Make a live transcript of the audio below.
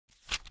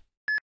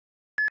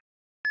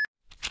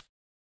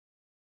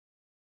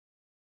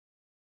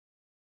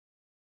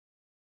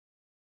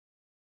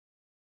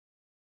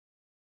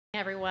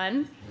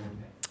everyone.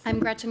 I'm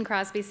Gretchen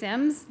Crosby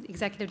Sims,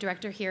 Executive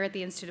Director here at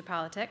the Institute of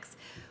Politics.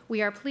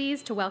 We are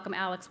pleased to welcome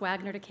Alex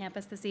Wagner to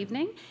campus this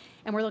evening,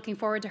 and we're looking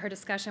forward to her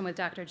discussion with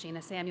Dr.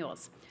 Gina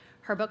Samuels.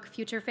 Her book,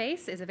 Future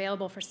Face, is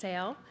available for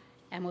sale,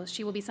 and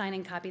she will be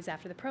signing copies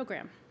after the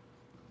program.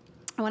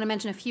 I want to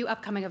mention a few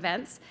upcoming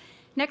events.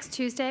 Next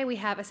Tuesday, we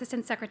have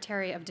Assistant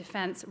Secretary of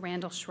Defense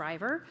Randall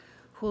Shriver,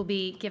 who will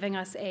be giving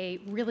us a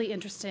really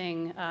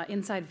interesting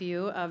inside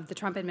view of the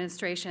Trump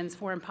administration's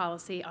foreign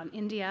policy on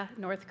India,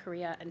 North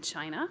Korea, and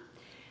China.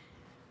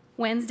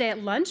 Wednesday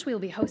at lunch, we will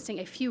be hosting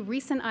a few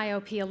recent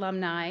IOP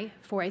alumni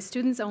for a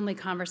students-only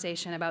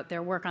conversation about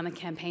their work on the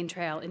campaign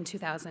trail in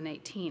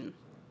 2018.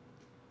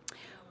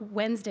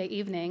 Wednesday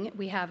evening,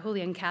 we have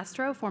Julian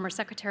Castro, former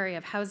Secretary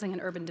of Housing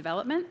and Urban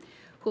Development,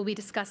 who will be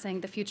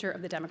discussing the future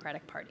of the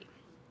Democratic Party.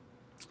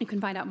 You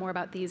can find out more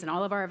about these and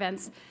all of our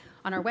events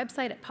on our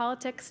website at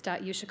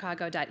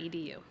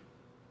politics.uchicago.edu.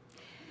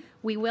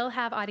 We will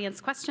have audience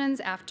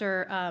questions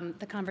after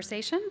the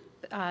conversation.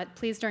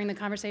 Please, during the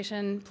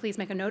conversation, please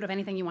make a note of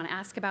anything you want to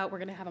ask about. We're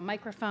going to have a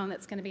microphone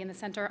that's going to be in the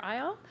center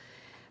aisle.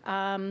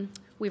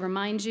 We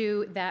remind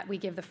you that we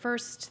give the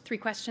first 3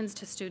 questions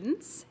to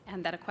students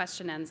and that a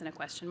question ends in a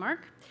question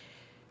mark.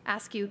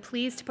 Ask you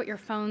please to put your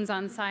phones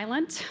on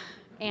silent,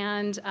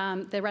 and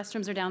the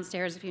restrooms are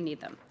downstairs if you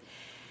need them.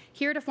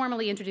 Here to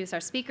formally introduce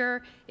our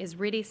speaker is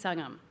Riddhi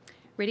Sangam.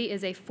 Riddhi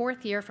is a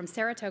 4th year from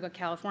Saratoga,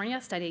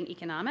 California, studying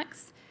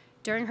economics.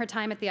 During her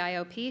time at the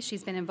IOP,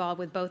 she's been involved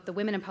with both the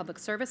Women in Public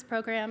Service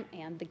program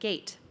and The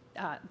Gate,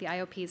 the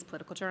IOP's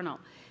political journal.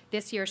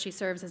 This year, she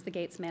serves as The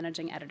Gate's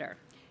managing editor.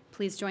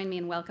 Please join me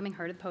in welcoming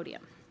her to the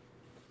podium.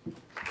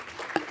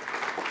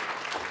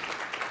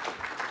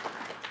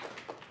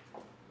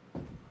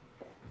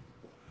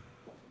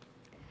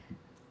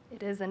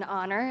 It is an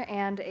honor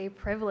and a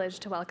privilege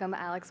to welcome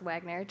Alex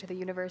Wagner to the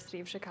University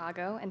of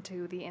Chicago and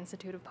to the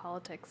Institute of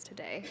Politics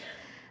today.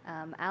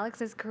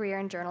 Alex's career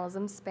in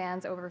journalism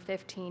spans over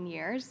 15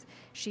 years.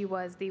 She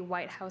was the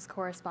White House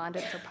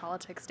correspondent for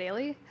Politics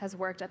Daily, has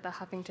worked at the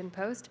Huffington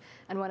Post,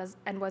 and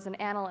was an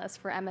analyst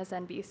for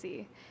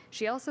MSNBC.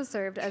 She also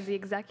served as the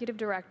executive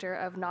director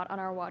of Not on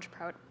Our Watch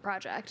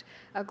Project,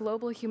 a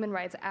global human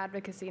rights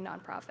advocacy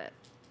nonprofit.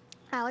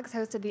 Alex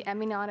hosted the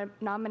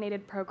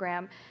Emmy-nominated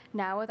program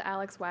Now with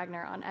Alex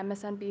Wagner on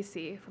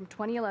MSNBC from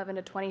 2011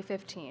 to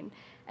 2015,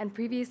 and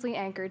previously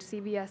anchored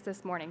CBS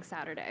This Morning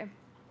Saturday.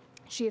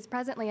 She is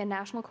presently a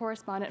national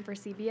correspondent for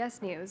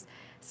CBS News,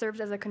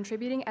 serves as a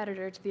contributing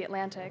editor to The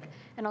Atlantic,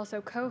 and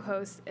also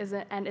co-hosts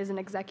and is an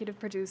executive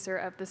producer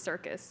of The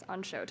Circus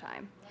on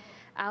Showtime.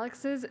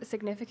 Alex's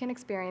significant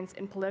experience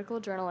in political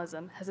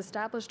journalism has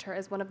established her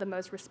as one of the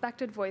most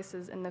respected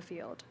voices in the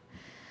field.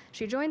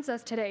 She joins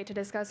us today to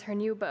discuss her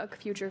new book,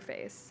 Future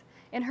Face.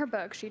 In her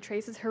book, she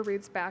traces her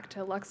roots back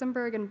to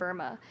Luxembourg and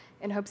Burma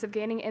in hopes of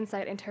gaining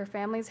insight into her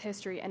family's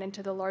history and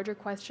into the larger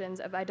questions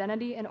of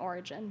identity and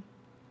origin.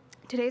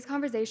 Today's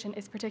conversation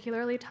is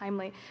particularly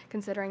timely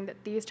considering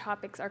that these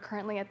topics are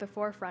currently at the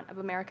forefront of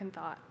American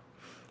thought.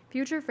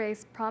 Future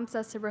Face prompts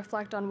us to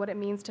reflect on what it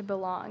means to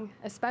belong,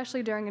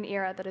 especially during an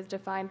era that is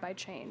defined by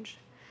change.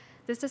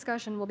 This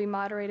discussion will be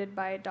moderated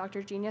by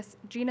Dr.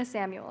 Gina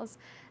Samuels,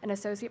 an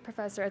associate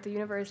professor at the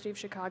University of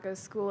Chicago's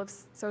School of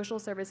Social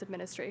Service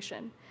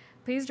Administration.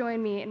 Please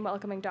join me in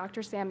welcoming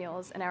Dr.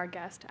 Samuels and our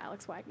guest,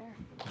 Alex Wagner.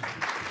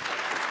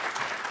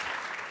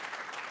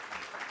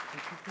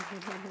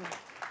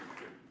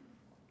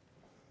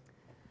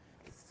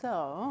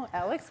 So,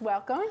 Alex,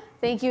 welcome.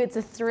 Thank you. It's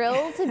a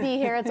thrill to be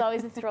here. It's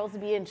always a thrill to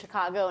be in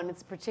Chicago, and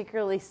it's a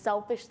particularly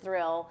selfish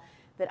thrill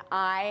that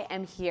I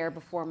am here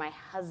before my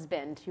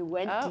husband, who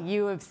went to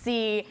U of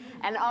C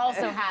and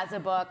also has a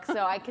book.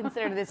 So I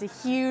consider this a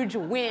huge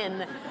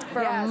win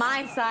for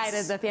my side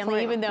of the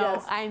family, even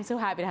though I'm so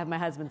happy to have my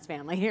husband's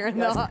family here in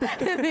the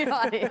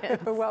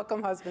audience.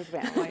 Welcome, husband's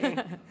family.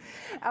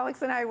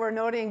 Alex and I were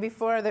noting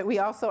before that we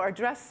also are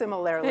dressed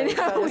similarly.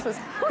 So this was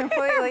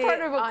completely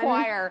part of a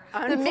choir,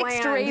 unplanned. The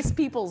mixed race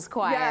people's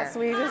choir. Yes,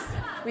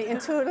 we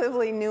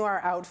intuitively knew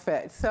our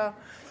outfit. So,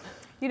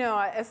 you know,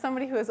 as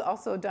somebody who has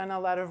also done a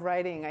lot of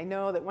writing, I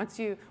know that once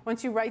you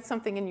write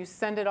something and you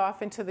send it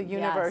off into the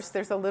universe,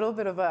 there's a little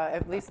bit of a,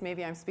 at least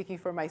maybe I'm speaking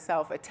for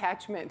myself,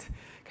 attachment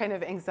kind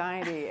of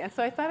anxiety. And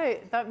so I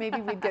thought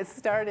maybe we'd get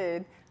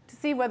started to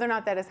see whether or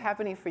not that is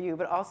happening for you,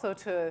 but also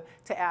to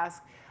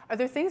ask, are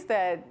there things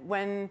that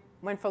when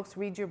folks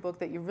read your book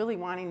that you're really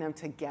wanting them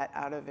to get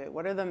out of it?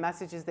 What are the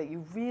messages that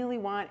you really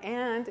want?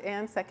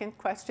 And second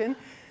question,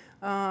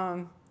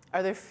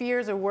 are there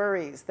fears or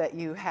worries that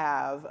you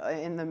have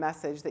in the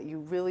message that you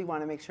really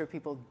want to make sure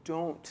people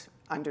don't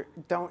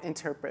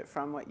interpret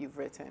from what you've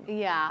written?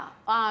 Yeah.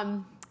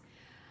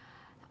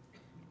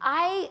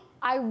 I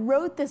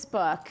wrote this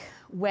book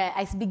when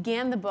I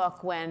began the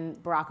book when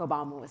Barack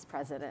Obama was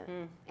president,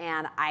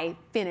 and I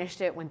finished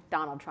it when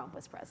Donald Trump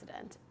was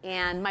president.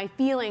 And my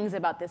feelings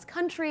about this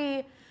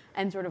country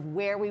and sort of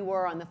where we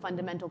were on the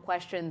fundamental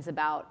questions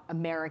about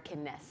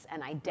Americanness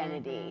and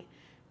identity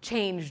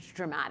changed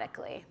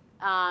dramatically.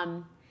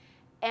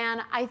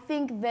 And I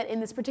think that in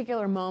this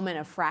particular moment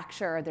of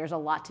fracture, there's a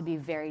lot to be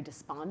very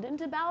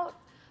despondent about.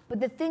 But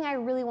the thing I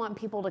really want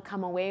people to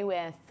come away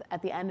with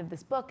at the end of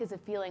this book is a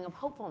feeling of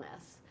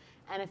hopefulness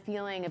and a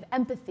feeling of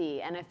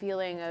empathy and a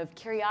feeling of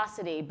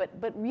curiosity,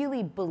 but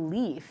really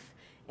belief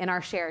in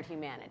our shared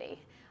humanity.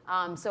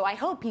 So I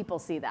hope people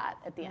see that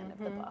at the end of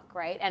the book,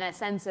 right? And a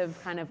sense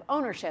of kind of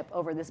ownership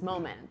over this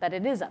moment, that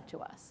it is up to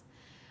us.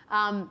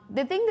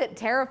 The thing that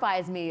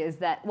terrifies me is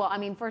that, well, I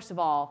mean, first of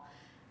all,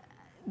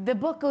 the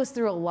book goes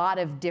through a lot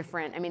of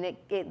different, I mean,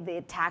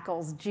 it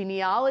tackles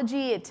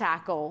genealogy, it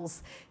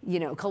tackles,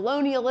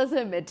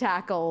 colonialism, it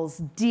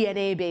tackles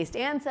DNA-based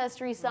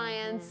ancestry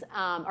science,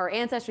 or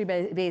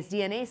ancestry-based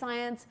DNA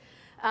science.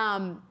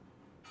 And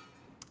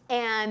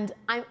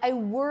I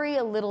worry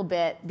a little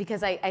bit,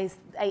 because I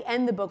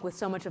end the book with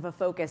so much of a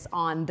focus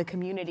on the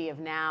community of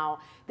now,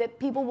 that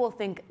people will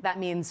think that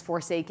means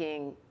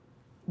forsaking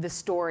the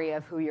story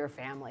of who your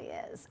family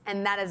is.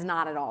 And that is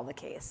not at all the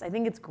case. I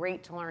think it's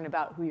great to learn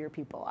about who your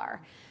people are.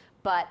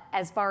 But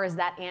as far as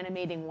that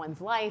animating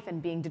one's life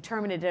and being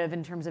determinative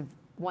in terms of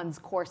one's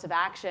course of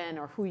action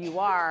or who you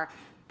are,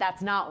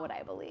 that's not what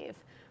I believe.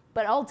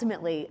 But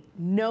ultimately,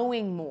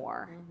 knowing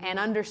more and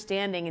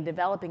understanding and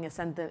developing a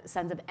sense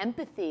of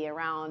empathy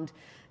around,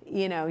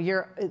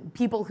 your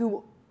people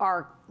who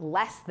are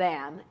less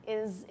than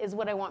is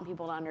what I want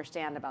people to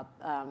understand about,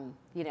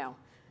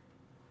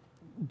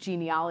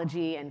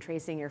 genealogy and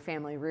tracing your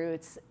family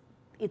roots.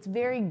 It's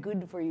very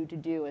good for you to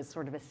do as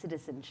sort of a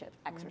citizenship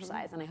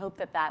exercise, and I hope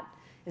that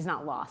is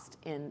not lost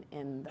in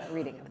the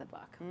reading of the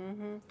book.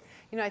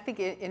 I think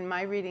in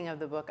my reading of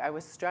the book, I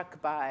was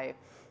struck by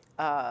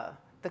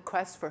the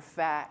quest for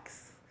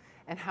facts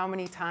and how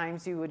many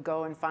times you would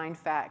go and find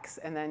facts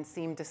and then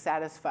seem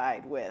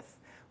dissatisfied with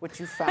what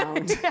you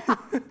found.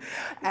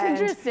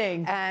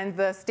 Interesting. And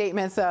the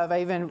statements of,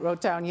 I even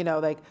wrote down,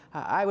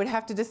 I would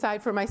have to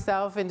decide for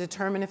myself and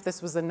determine if this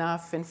was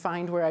enough and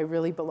find where I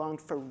really belonged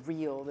for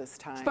real this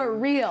time. For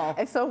real.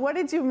 And so what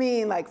did you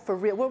mean, like, for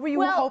real? What were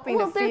you hoping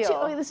to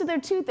feel? So there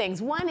are two things.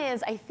 One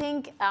is, I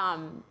think,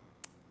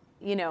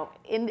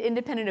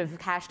 independent of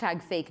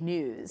hashtag fake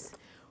news,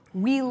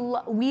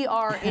 we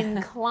are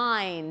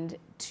inclined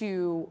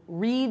to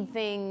read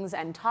things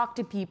and talk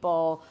to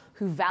people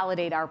who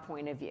validate our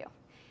point of view.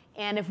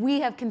 And if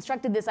we have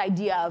constructed this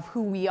idea of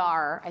who we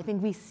are, I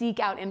think we seek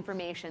out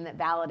information that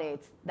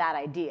validates that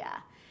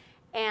idea.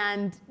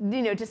 And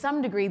to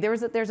some degree,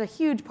 there's a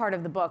huge part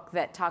of the book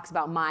that talks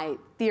about my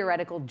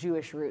theoretical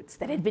Jewish roots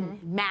that had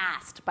been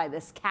masked by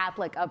this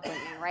Catholic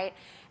upbringing, right?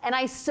 And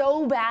I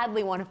so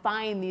badly want to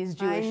find these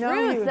Jewish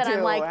roots that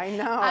I'm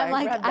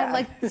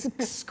like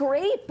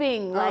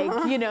scraping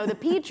the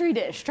petri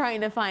dish trying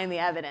to find the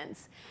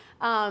evidence.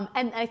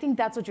 And I think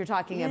that's what you're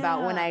talking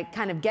about when I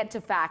kind of get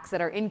to facts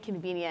that are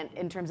inconvenient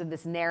in terms of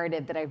this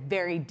narrative that I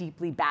very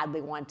deeply,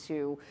 badly want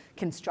to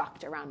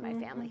construct around my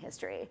family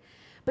history.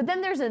 But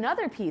then there's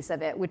another piece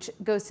of it, which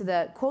goes to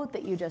the quote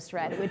that you just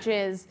read, which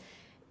is,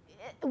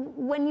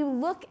 when you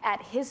look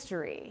at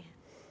history,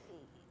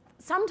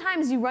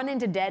 sometimes you run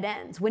into dead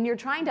ends. When you're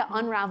trying to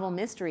unravel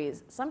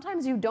mysteries,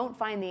 sometimes you don't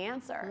find the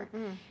answer.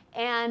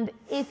 And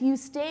if you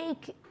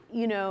stake,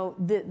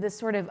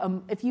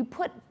 if you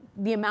put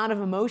the amount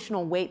of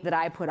emotional weight that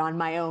I put on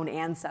my own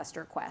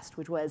ancestor quest,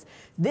 which was,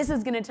 this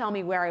is going to tell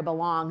me where I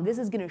belong. This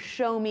is going to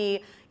show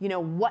me,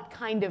 what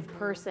kind of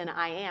person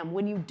I am.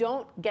 When you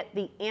don't get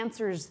the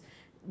answers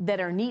that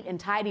are neat and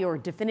tidy or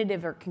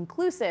definitive or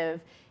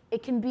conclusive,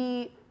 it can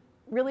be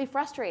really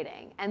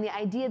frustrating. And the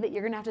idea that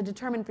you're going to have to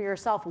determine for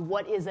yourself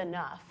what is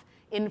enough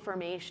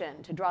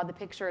information to draw the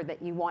picture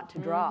that you want to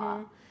draw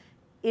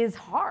is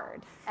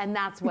hard. And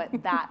that's what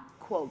that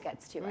quote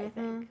gets to, I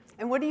think.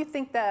 And what do you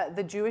think that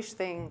the Jewish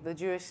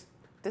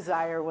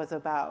desire was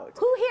about?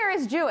 Who here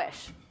is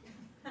Jewish?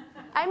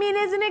 I mean,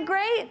 isn't it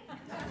great?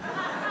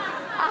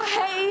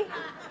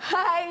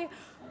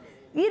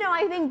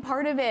 I think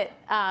part of it,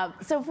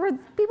 so for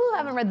people who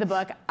haven't read the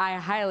book, I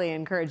highly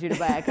encourage you to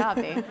buy a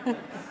copy.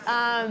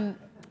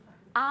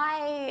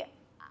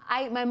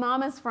 My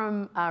mom is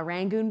from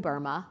Rangoon,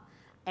 Burma,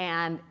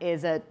 and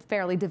is a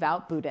fairly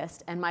devout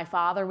Buddhist. And my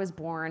father was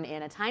born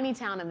in a tiny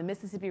town in the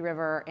Mississippi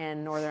River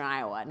in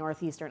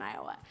northeastern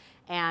Iowa,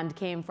 and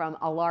came from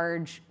a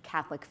large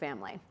Catholic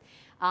family.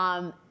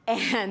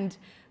 And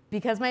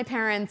because my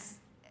parents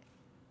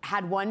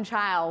had one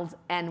child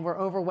and were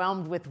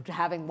overwhelmed with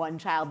having one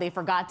child, they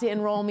forgot to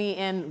enroll me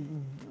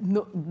in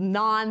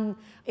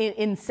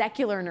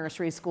secular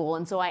nursery school,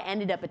 and so I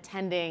ended up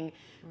attending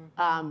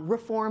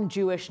Reformed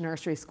Jewish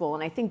nursery school,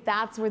 and I think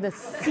that's where the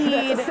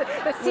seed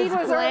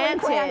was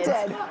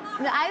planted.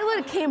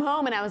 I came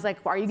home and I was like,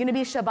 "Are you going to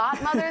be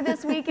Shabbat mother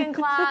this week in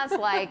class?"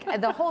 Like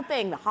the whole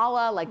thing, the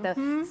challah, like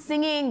the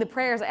singing, the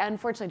prayers. I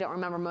unfortunately don't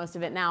remember most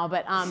of it now,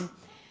 but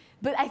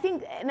I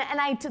think,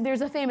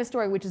 there's a famous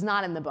story, which is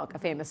not in the book, a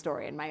famous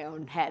story in my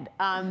own head,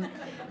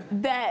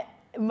 that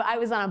I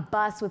was on a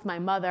bus with my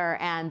mother,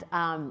 and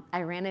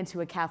we ran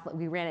into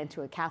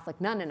a Catholic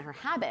nun in her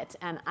habit,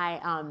 and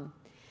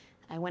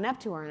I went up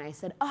to her and I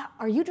said, "Oh,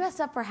 are you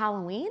dressed up for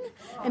Halloween?"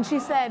 And she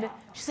said,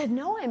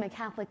 "No, I'm a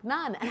Catholic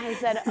nun." And I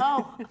said,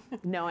 "Oh,"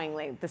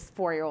 knowingly, this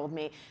 4-year-old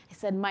me, I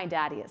said, "My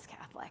daddy is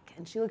Catholic."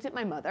 And she looked at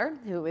my mother,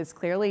 who is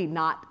clearly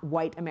not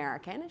white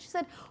American, and she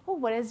said, "Oh,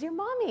 what is your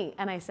mommy?"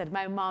 And I said,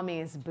 "My mommy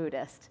is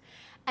Buddhist."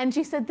 And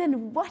she said,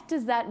 "Then what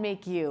does that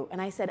make you?"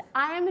 And I said,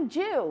 "I am a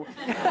Jew."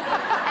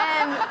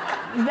 And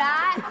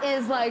that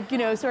is like,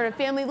 sort of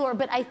family lore.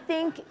 But I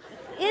think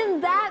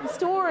in that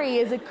story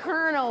is a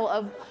kernel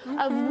of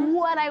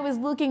what I was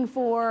looking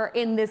for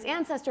in this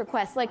ancestor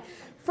quest. Like,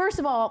 first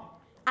of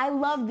all, I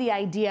love the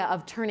idea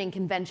of turning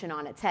convention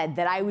on its head,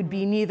 that I would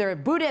be neither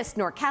Buddhist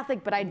nor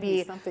Catholic, but I'd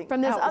be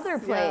from this other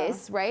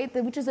place, right?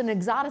 Which is an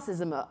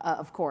exoticism,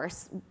 of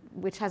course,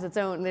 which has its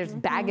own, there's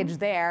baggage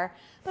there.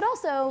 But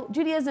also,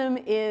 Judaism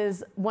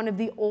is one of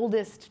the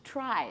oldest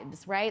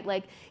tribes, right?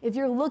 Like, if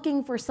you're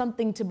looking for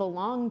something to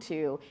belong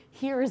to,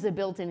 here is a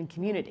built-in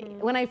community.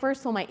 When I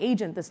first told my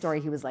agent the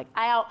story, he was like,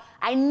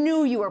 I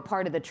knew you were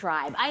part of the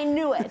tribe. I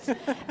knew it.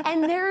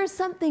 And there is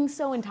something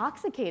so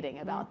intoxicating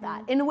about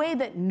that, in a way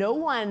that no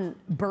one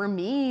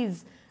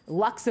Burmese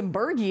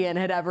Luxembourgian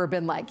had ever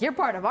been like, "You're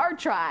part of our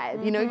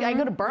tribe." I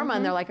go to Burma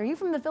and they're like, "Are you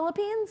from the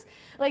Philippines?"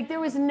 Like, there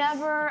was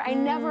never, I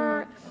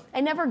never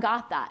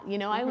got that.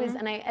 I was,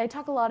 and I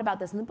talk a lot about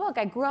this in the book.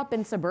 I grew up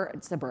in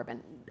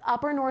suburban,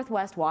 upper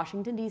Northwest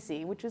Washington,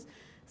 D.C., which is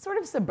sort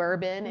of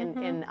suburban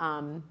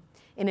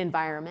in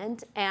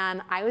environment.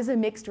 And I was a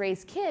mixed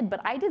race kid,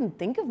 but I didn't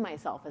think of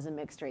myself as a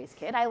mixed race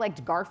kid. I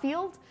liked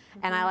Garfield,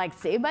 and I liked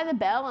Saved by the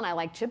Bell, and I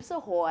liked Chips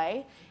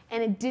Ahoy.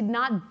 And it did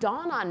not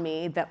dawn on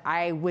me that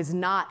I was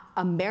not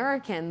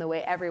American the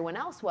way everyone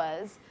else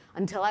was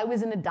until I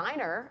was in a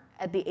diner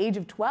at the age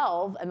of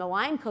 12, and the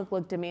line cook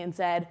looked at me and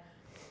said,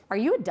 "Are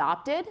you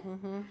adopted?"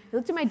 He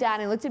looked at my dad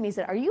and he looked at me and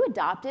said, "Are you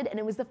adopted?" And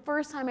it was the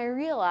first time I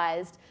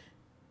realized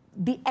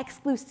the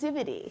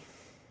exclusivity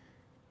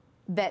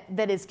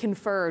that is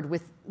conferred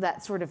with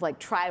that sort of like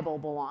tribal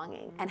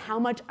belonging, and how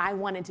much I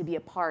wanted to be a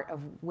part of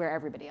where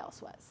everybody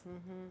else was.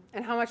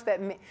 And how much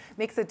that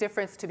makes a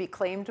difference to be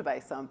claimed by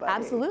somebody.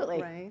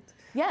 Absolutely. Right?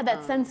 Yeah,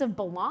 that sense of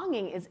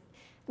belonging is,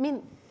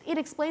 it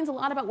explains a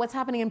lot about what's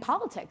happening in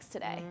politics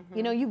today.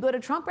 You go to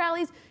Trump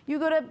rallies, you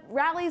go to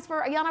rallies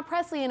for Ayanna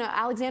Pressley and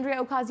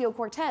Alexandria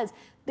Ocasio-Cortez.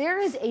 There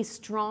is a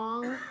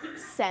strong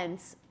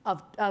sense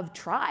of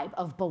tribe,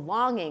 of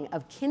belonging,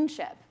 of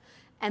kinship.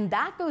 And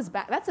that goes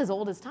back, that's as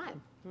old as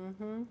time.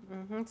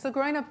 So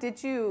growing up,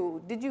 did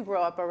you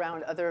grow up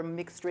around other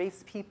mixed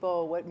race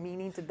people? What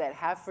meaning did that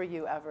have for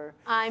you ever?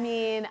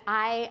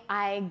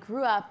 I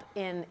grew up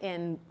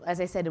in,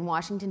 as I said, in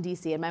Washington,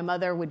 D.C., and my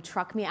mother would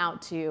truck me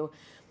out to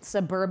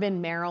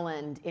suburban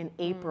Maryland in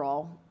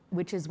April,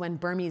 which is when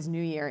Burmese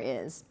New Year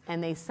is.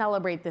 And they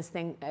celebrate this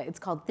thing, it's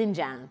called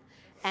Thinjan.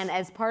 And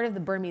as part of the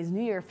Burmese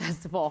New Year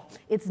festival,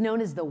 it's known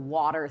as the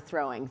water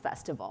throwing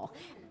festival.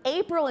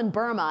 April in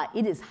Burma,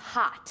 it is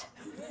hot.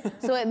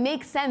 So it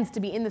makes sense to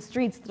be in the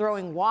streets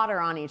throwing water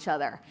on each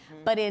other.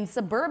 But in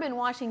suburban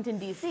Washington,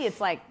 D.C., it's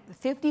like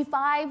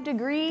 55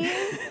 degrees.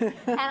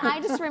 And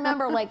I just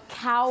remember like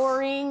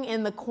cowering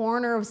in the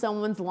corner of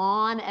someone's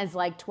lawn as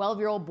like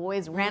 12-year-old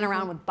boys ran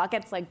around with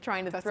buckets like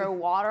trying to throw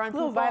water on people.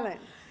 A little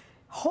violent.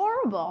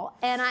 Horrible.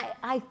 And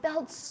I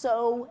felt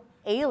so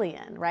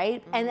alien,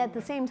 right? And at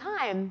the same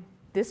time,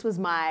 this was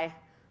my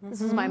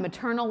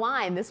maternal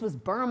line. This was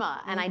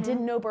Burma, and I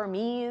didn't know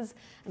Burmese,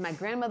 and my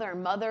grandmother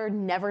and mother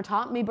never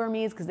taught me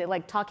Burmese because they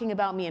liked talking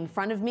about me in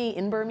front of me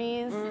in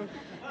Burmese.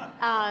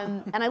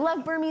 And I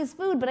love Burmese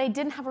food, but I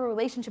didn't have a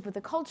relationship with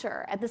the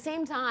culture. At the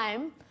same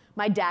time,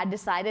 my dad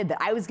decided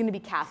that I was going to be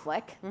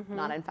Catholic,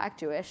 not in fact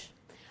Jewish.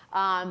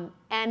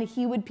 And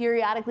he would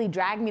periodically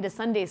drag me to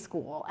Sunday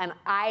school, and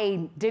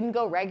I didn't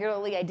go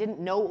regularly. I didn't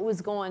know what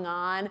was going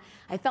on.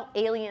 I felt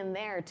alien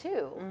there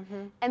too.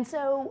 And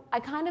so I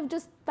kind of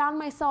just found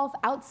myself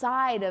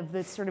outside of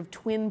the sort of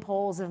twin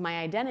poles of my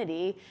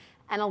identity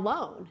and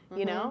alone,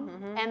 you know?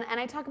 And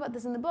I talk about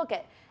this in the book.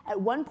 At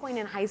one point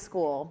in high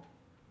school,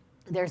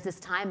 there's this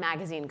Time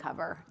magazine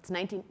cover. It's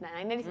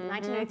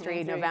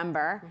 1993,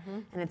 November,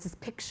 and it's this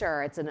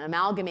picture. It's an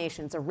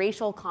amalgamation. It's a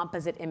racial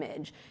composite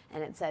image,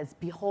 and it says,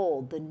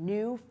 "Behold, the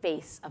new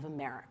face of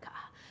America."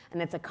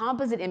 And it's a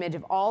composite image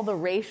of all the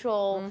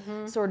racial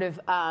sort of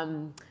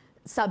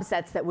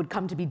subsets that would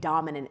come to be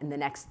dominant in the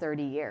next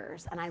 30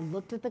 years. And I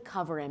looked at the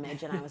cover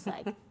image, and I was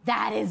like,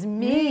 that is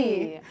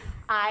me.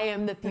 I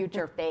am the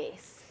future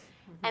face.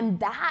 And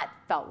that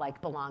felt like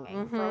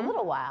belonging for a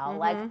little while.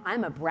 Like,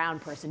 I'm a brown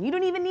person. You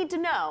don't even need to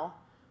know.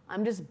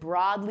 I'm just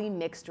broadly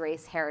mixed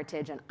race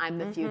heritage, and I'm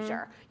the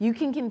future. You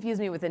can confuse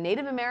me with a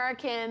Native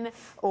American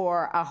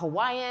or a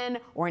Hawaiian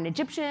or an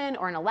Egyptian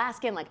or an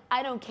Alaskan. Like,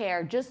 I don't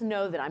care. Just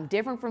know that I'm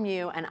different from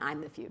you, and I'm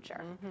the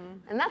future.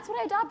 And that's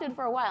what I adopted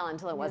for a while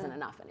until it wasn't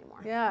enough anymore.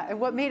 Yeah, and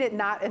what made it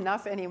not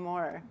enough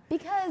anymore?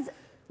 Because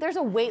there's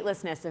a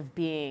weightlessness of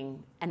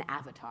being an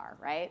avatar,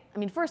 right? I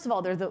mean, first of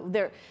all,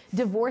 they're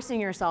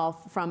divorcing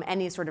yourself from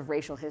any sort of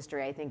racial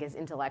history, I think, is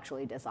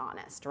intellectually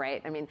dishonest,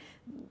 right? I mean,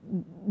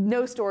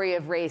 no story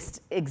of race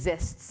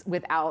exists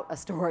without a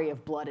story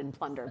of blood and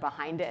plunder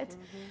behind it.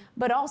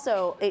 But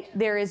also,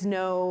 there is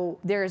no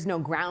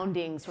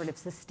grounding, sort of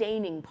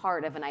sustaining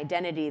part of an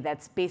identity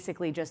that's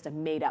basically just a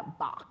made-up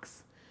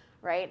box.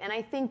 Right? And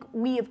I think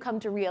we have come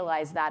to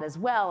realize that as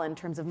well in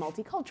terms of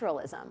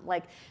multiculturalism.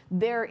 Like,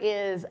 there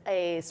is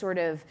a sort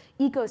of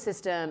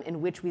ecosystem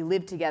in which we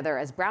live together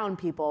as brown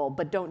people,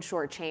 but don't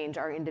shortchange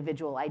our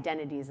individual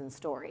identities and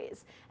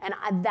stories. And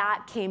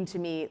that came to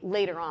me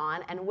later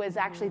on and was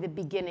actually the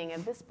beginning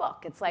of this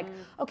book. It's like,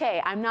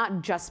 okay, I'm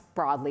not just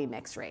broadly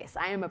mixed race.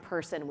 I am a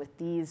person with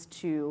these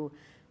two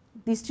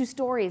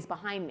stories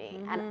behind me,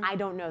 and I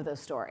don't know those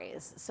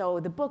stories. So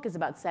the book is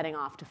about setting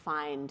off to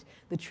find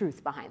the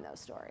truth behind those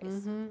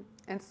stories.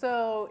 And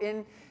so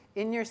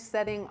in your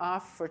setting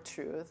off for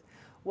truth,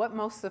 what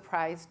most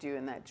surprised you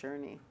in that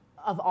journey?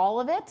 Of all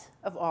of it?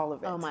 Of all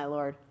of it. Oh my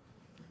Lord.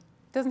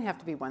 Doesn't have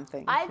to be one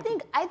thing. I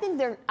think I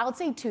would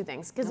say two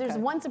things, because there's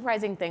one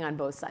surprising thing on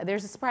both sides.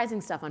 There's surprising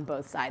stuff on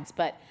both sides,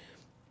 but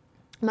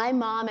my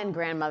mom and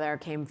grandmother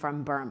came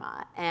from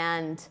Burma,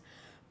 and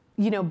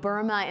you know,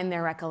 Burma in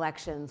their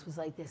recollections was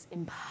like this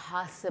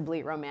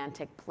impossibly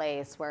romantic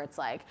place where it's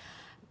like,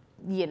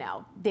 you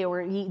know, they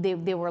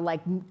were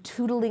like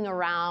tootling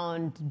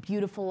around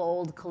beautiful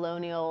old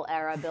colonial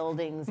era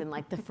buildings in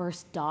like the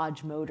first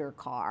Dodge motor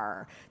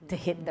car to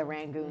hit the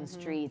Rangoon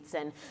streets.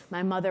 And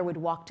my mother would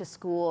walk to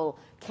school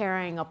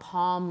carrying a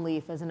palm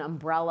leaf as an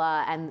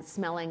umbrella and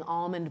smelling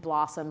almond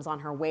blossoms on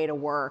her way to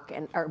work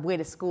or way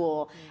to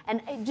school.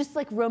 And just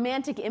like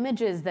romantic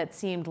images that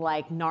seemed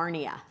like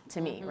Narnia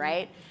to me,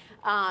 right?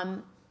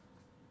 And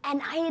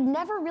I had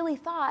never really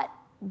thought,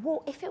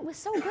 well, if it was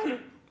so good,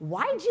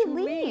 why'd you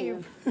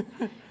leave?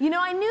 You know,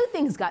 I knew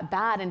things got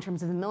bad in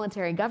terms of the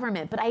military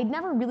government, but I had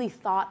never really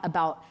thought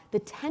about the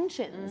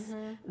tensions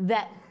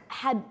that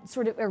had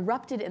sort of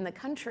erupted in the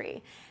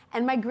country.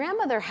 And my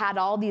grandmother had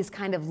all these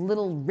kind of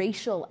little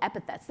racial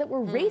epithets that were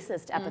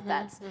racist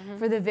epithets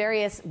for the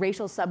various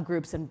racial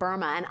subgroups in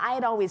Burma. And I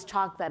had always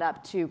chalked that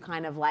up to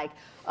kind of like,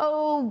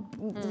 oh,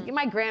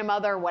 my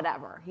grandmother,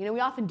 whatever. You know,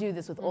 we often do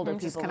this with older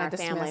people in our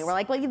family. We're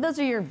like, well, those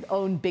are your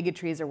own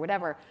bigotries or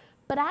whatever.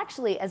 But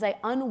actually, as I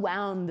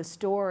unwound the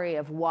story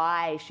of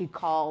why she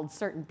called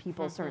certain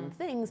people certain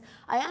things,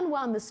 I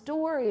unwound the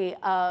story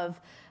of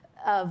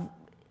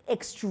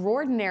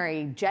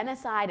extraordinary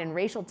genocide and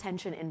racial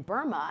tension in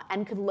Burma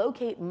and could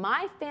locate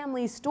my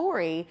family's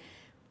story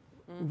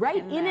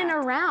right in and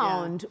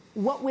around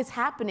what was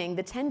happening,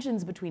 the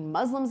tensions between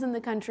Muslims in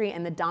the country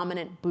and the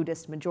dominant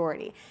Buddhist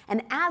majority.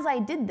 And as I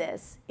did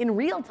this in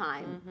real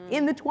time,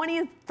 in the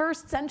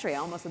 21st century,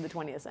 almost in the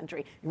 20th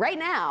century, right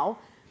now,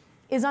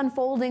 is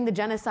unfolding the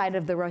genocide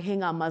of the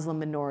Rohingya Muslim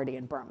minority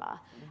in Burma.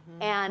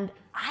 And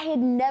I had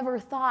never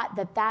thought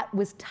that that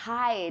was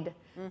tied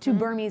to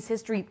Burmese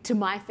history, to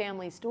my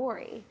family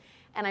story.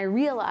 And I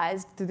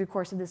realized through the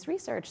course of this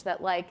research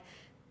that, like,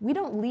 we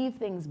don't leave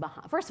things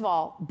behind. First of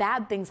all,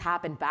 bad things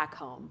happened back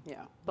home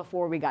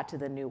before we got to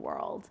the New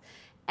World.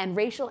 And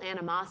racial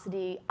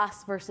animosity,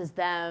 us versus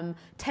them,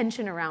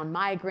 tension around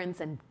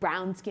migrants and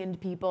brown-skinned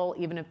people,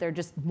 even if they're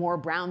just more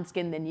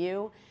brown-skinned than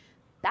you,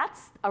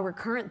 that's a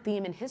recurrent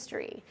theme in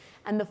history.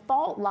 And the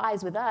fault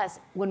lies with us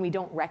when we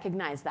don't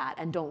recognize that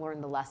and don't learn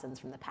the lessons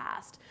from the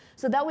past.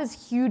 So that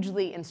was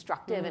hugely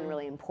instructive and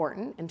really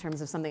important in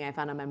terms of something I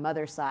found on my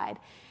mother's side.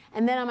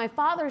 And then on my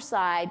father's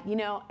side, you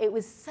know, it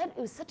was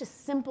such a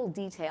simple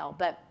detail,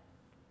 but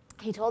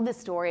he told this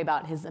story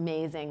about his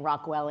amazing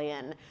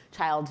Rockwellian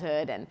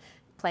childhood and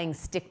playing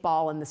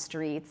stickball in the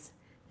streets.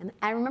 And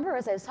I remember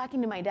as I was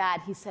talking to my dad,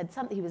 he said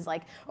something, he was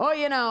like, oh,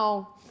 you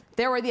know,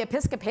 there were the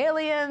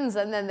Episcopalians,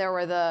 and then there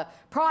were the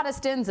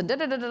Protestants, and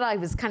da-da-da-da-da. He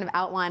was kind of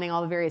outlining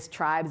all the various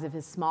tribes of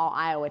his small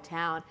Iowa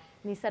town.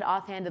 And he said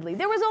offhandedly,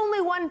 there was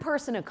only one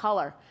person of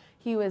color.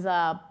 He was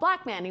a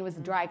black man, he was a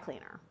dry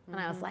cleaner.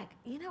 And I was like,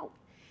 you know,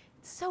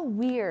 it's so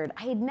weird.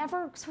 I had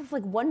never sort of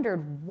like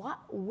wondered,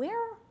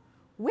 where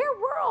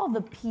were all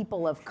the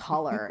people of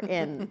color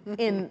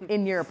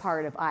in your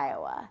part of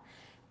Iowa?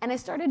 And I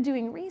started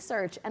doing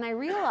research, and I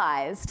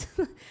realized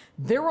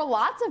there were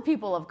lots of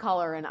people of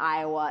color in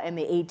Iowa in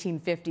the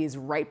 1850s,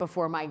 right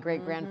before my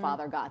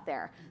great-grandfather got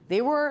there.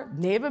 They were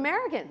Native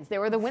Americans. They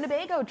were the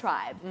Winnebago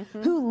tribe,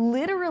 who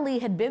literally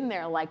had been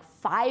there like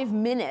 5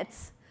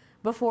 minutes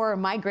before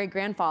my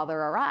great-grandfather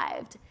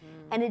arrived.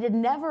 And it had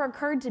never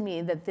occurred to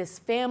me that this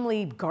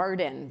family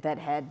garden that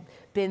had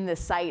been the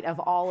site of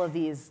all of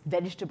these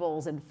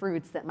vegetables and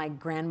fruits that my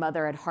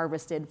grandmother had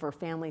harvested for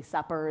family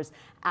suppers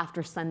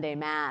after Sunday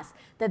Mass,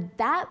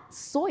 that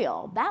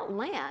soil, that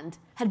land,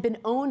 had been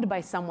owned by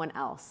someone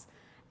else.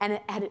 And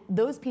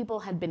those people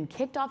had been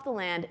kicked off the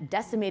land,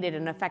 decimated,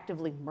 and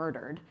effectively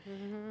murdered.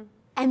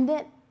 And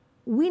that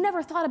we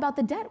never thought about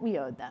the debt we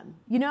owed them,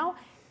 you know?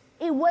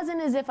 it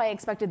wasn't as if I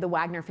expected the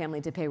Wagner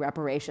family to pay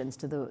reparations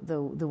to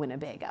the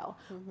Winnebago.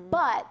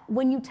 But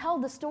when you tell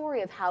the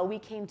story of how we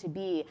came to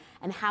be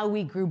and how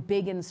we grew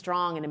big and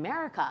strong in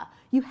America,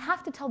 you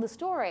have to tell the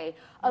story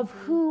of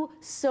who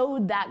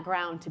sowed that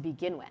ground to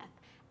begin with.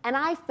 And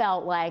I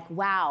felt like,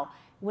 wow,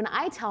 when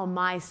I tell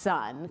my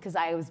son, because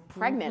I was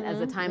pregnant at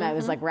the time I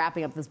was like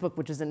wrapping up this book,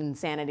 which is an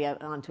insanity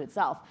unto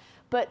itself,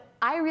 but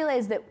I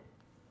realized that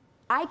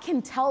I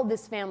can tell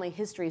this family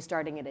history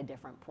starting at a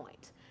different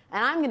point.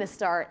 And I'm going to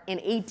start in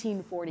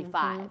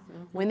 1845,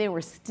 when they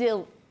were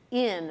still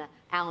in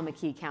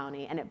Alameda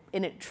County,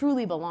 and it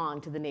truly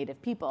belonged to the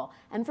native people.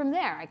 And from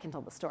there, I can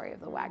tell the story of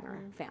the Wagner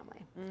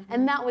family.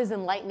 And that was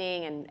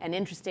enlightening and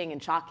interesting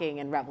and shocking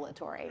and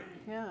revelatory.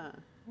 Yeah,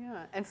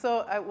 yeah. And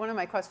so one of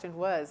my questions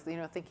was, you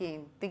know,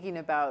 thinking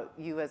about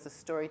you as a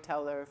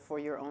storyteller for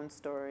your own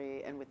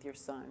story and with your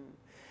son.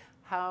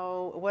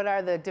 What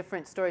are the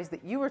different stories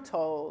that you were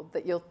told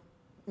that you'll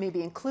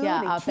maybe include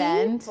and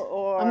upend.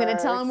 Or I'm going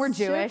to tell him we're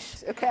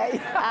Jewish. Okay.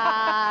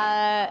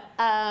 That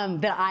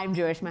I'm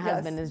Jewish. My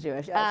husband is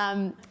Jewish.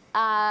 Yes.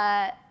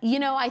 You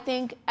know, I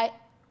think,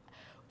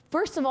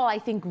 first of all, I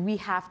think we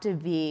have to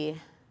be,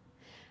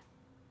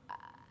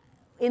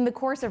 in the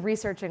course of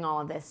researching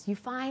all of this, you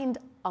find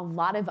a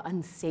lot of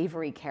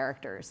unsavory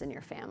characters in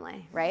your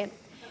family, right?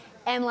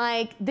 And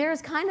like,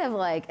 there's kind of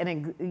like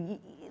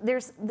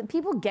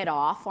people get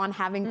off on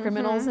having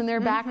criminals in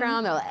their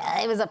background. They're like,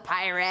 he was a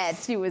pirate,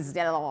 he was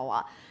blah,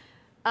 blah,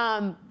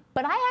 blah.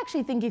 But I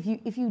actually think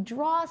if you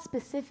draw a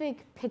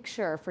specific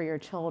picture for your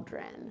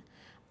children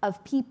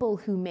of people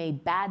who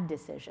made bad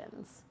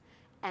decisions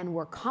and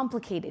were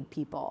complicated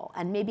people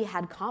and maybe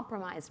had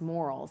compromised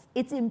morals,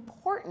 it's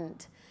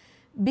important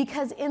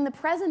because in the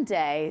present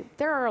day,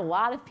 there are a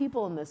lot of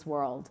people in this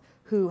world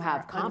who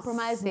have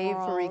compromised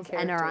morals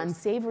and are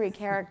unsavory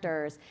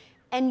characters,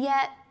 and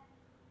yet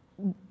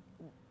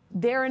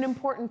they're an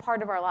important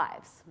part of our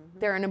lives.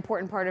 They're an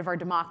important part of our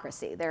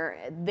democracy.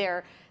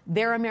 They're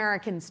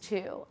Americans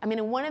too. I mean,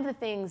 and one of the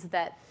things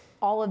that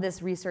all of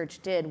this research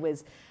did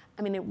was,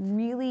 I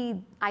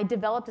mean, I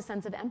developed a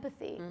sense of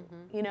empathy.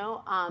 You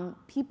know,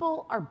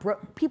 people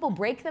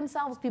break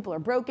themselves, people are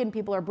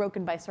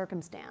broken by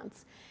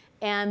circumstance.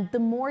 And the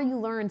more you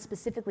learn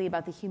specifically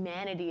about the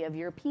humanity of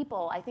your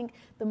people, I think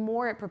the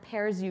more it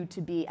prepares you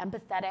to be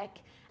empathetic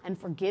and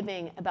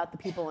forgiving about the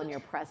people in your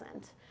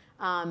present.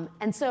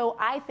 And so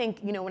I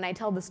think, you know, when I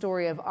tell the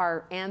story of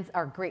our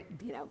great,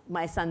 you know,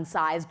 my son's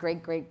size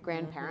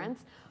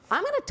great-great-grandparents,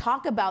 I'm going to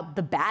talk about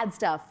the bad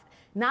stuff,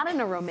 not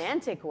in a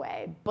romantic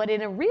way, but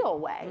in a real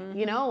way.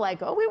 You know,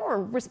 like, oh, we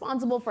were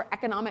responsible for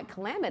economic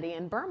calamity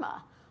in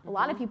Burma. A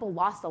lot of people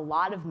lost a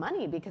lot of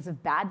money because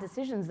of bad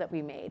decisions that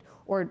we made,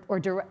 or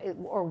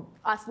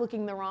us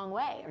looking the wrong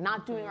way, or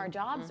not doing our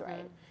jobs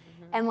right.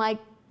 And like,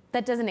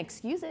 that doesn't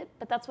excuse it,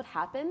 but that's what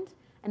happened.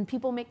 And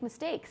people make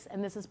mistakes,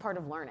 and this is part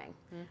of learning.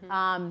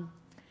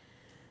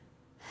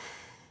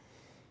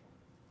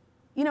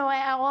 You know,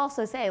 I'll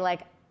also say,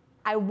 like,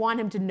 I want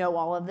him to know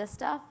all of this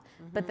stuff,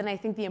 but then I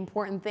think the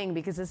important thing,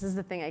 because this is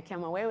the thing I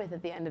came away with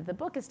at the end of the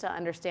book, is to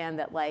understand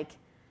that, like,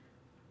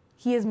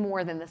 he is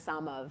more than the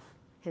sum of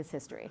his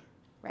history,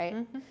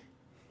 right?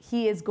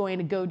 He is going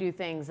to go do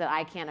things that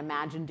I can't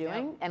imagine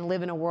doing and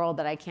live in a world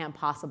that I can't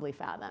possibly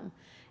fathom.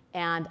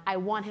 And I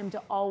want him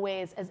to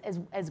always,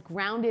 as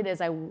grounded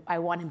as I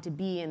want him to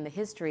be in the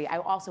history, I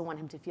also want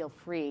him to feel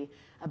free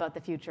about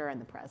the future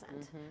and the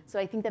present. So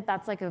I think that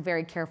that's like a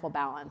very careful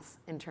balance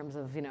in terms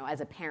of, you know,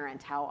 as a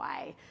parent, how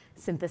I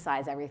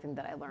synthesize everything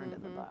that I learned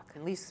in the book.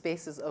 And leave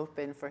spaces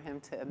open for him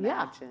to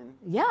imagine.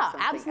 Yeah,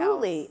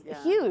 absolutely. Else.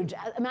 Yeah. Huge.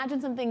 Imagine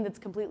something that's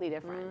completely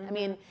different. I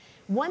mean,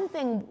 one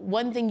thing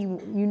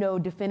we know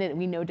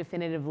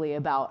definitively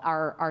about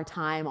our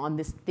time on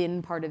this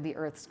thin part of the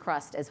Earth's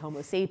crust as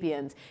Homo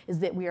sapiens is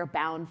that we are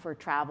bound for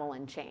travel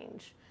and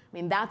change. I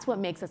mean, that's what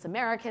makes us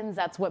Americans.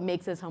 That's what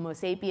makes us Homo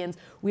sapiens.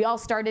 We all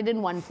started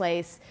in one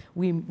place.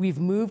 We've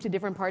moved to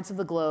different parts of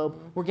the globe.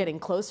 We're getting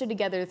closer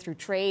together through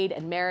trade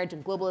and marriage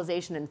and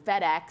globalization and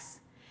FedEx.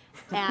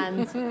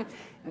 And, and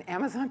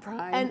Amazon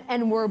Prime.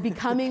 And we're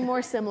becoming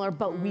more similar,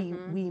 but we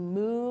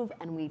move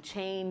and we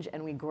change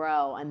and we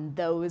grow. And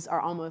those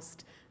are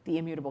almost the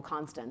immutable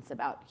constants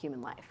about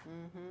human life.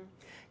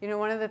 You know,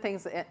 one of the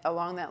things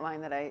along that line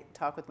that I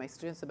talk with my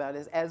students about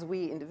is as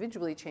we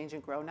individually change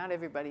and grow, not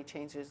everybody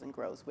changes and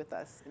grows with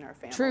us in our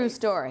families. True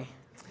story.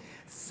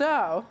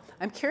 So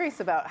I'm curious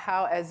about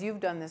how, as you've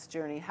done this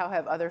journey, how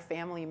have other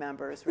family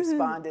members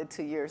responded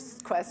to your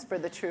quest for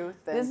the truth?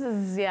 And This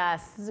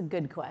is a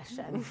good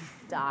question,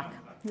 Doc.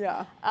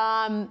 yeah.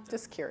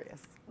 Just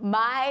curious.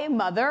 My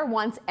mother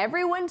wants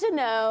everyone to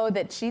know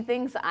that she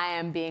thinks I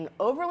am being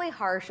overly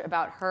harsh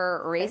about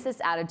her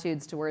racist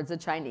attitudes towards the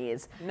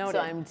Chinese. Noted. So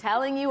I'm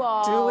telling you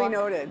all, Duly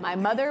noted. My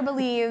mother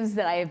believes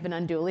that I have been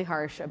unduly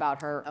harsh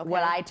about her,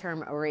 what I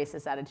term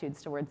racist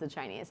attitudes towards the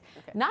Chinese.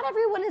 Not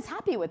everyone is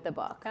happy with the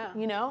book,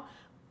 you know?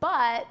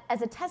 But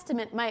as a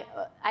testament,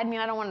 I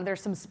mean, I don't want to,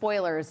 there's some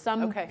spoilers.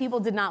 Some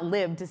people did not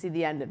live to see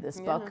the end of this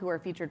book who are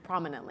featured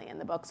prominently in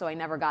the book, so I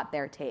never got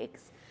their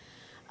takes.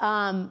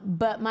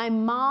 But my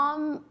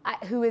mom,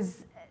 who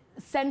is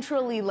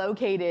centrally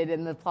located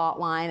in the plot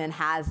line and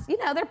has, there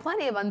are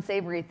plenty of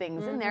unsavory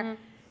things in there.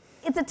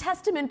 It's a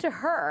testament to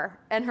her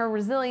and her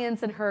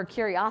resilience and her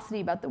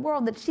curiosity about the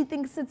world that she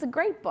thinks it's a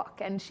great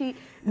book. And she,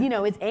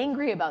 is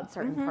angry about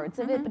certain parts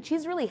of it, but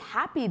she's really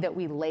happy that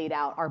we laid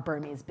out our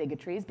Burmese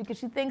bigotries because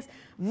she thinks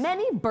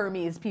many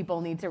Burmese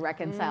people need to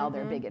reconcile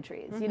their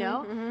bigotries,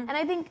 And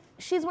I think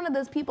she's one of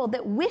those people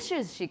that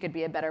wishes she could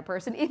be a better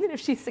person, even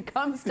if she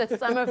succumbs to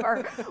some of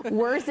her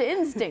worst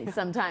instincts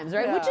sometimes,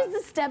 right? Yeah. Which is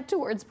a step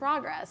towards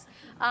progress.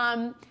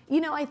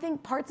 I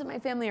think parts of my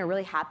family are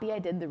really happy I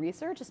did the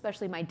research,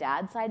 especially my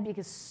dad's side,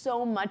 because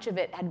so much of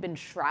it had been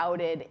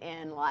shrouded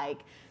in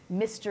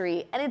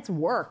mystery, and it's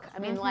work. I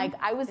mean,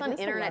 I was on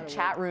internet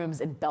chat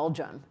rooms in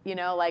Belgium,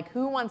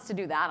 who wants to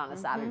do that on a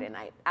Saturday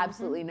night?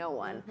 Absolutely no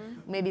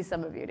one.18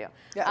 some of you do.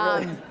 Yeah,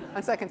 really.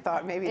 On second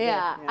thought, maybe.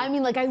 Yeah. I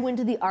mean, I went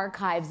to the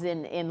archives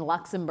in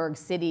Luxembourg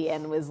City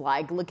and was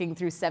looking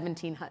through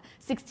 18th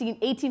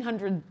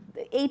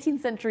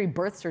century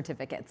birth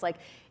certificates.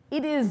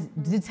 It is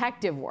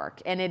detective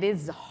work, and it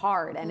is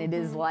hard, and it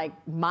is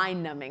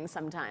mind-numbing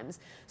sometimes.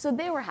 So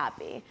they were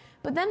happy.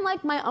 But then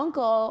my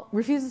uncle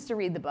refuses to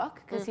read the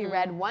book because he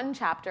read one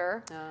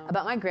chapter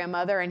about my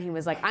grandmother, and he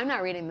was like, I'm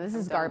not reading this.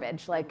 This is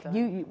garbage.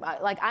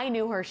 I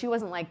knew her. She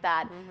wasn't like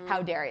that.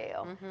 How dare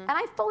you? And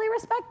I fully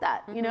respect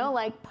that.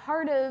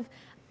 Part of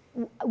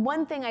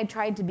one thing I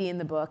tried to be in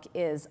the book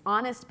is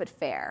honest but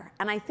fair.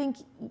 And I think,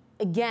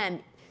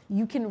 again,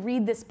 you can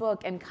read this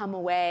book and come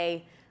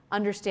away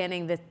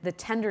understanding the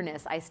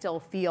tenderness I still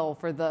feel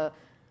for the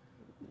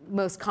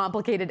most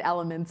complicated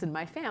elements in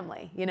my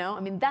family, I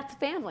mean, that's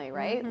family,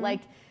 right?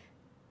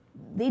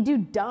 They do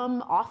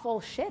dumb, awful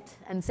shit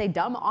and say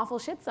dumb, awful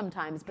shit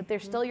sometimes, but they're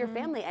still your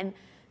family, and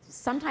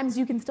sometimes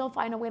you can still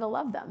find a way to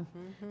love them.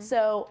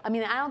 So, I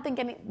mean, I don't think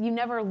you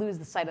never lose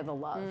the sight of the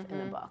love in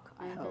the book,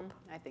 I hope.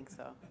 I think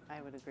so. I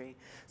would agree.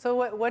 So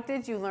what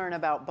did you learn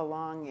about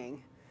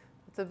belonging?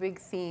 It's a big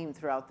theme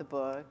throughout the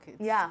book.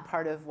 It's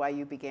part of why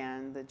you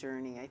began the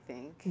journey, I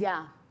think.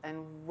 Yeah.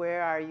 And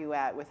where are you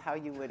at with how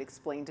you would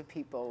explain to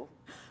people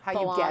how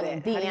belonging. You get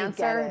it? The how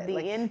answer, do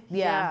you get it?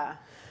 Yeah.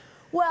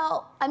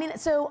 Well, I mean,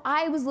 so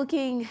I was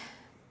looking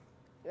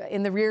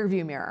in the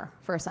rearview mirror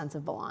for a sense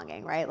of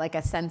belonging, right?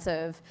 A sense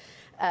of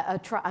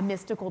a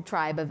mystical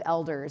tribe of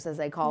elders, as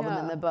I call them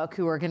in the book,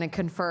 who are going to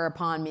confer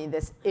upon me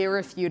this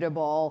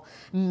irrefutable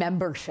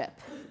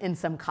membership in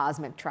some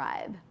cosmic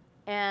tribe.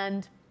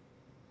 And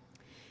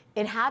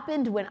it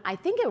happened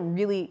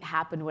really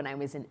happened when I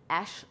was in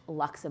Esch,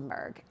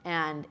 Luxembourg.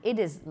 And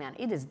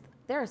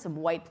there are some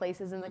white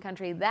places in the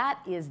country. That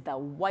is the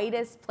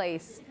whitest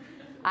place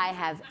I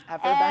have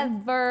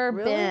ever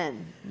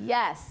been.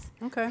 Yes.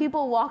 Okay.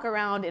 People walk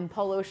around in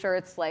polo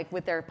shirts,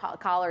 with their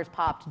collars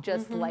popped,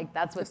 just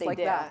that's what they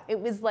do. That. It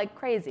was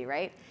crazy,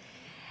 right?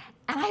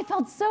 And I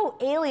felt so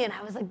alien.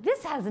 I was like,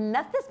 this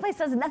place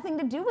has nothing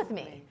to do with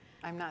me.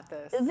 I'm not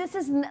this. This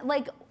is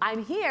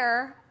I'm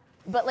here.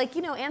 But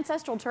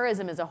ancestral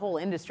tourism is a whole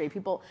industry.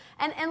 People,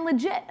 and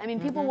legit, I mean,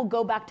 people will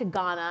go back to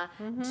Ghana,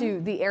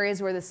 to the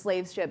areas where the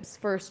slave ships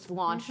first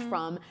launched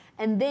from,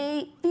 and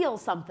they feel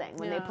something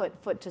when they put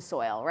foot to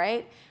soil,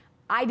 right?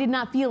 I did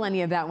not feel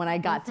any of that when I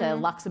got to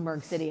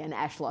Luxembourg City and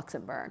Esch,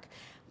 Luxembourg.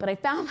 But I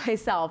found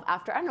myself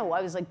after, I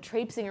was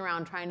traipsing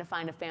around trying to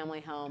find a family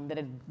home that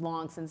had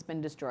long since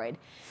been destroyed.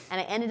 And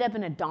I ended up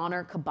in a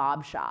doner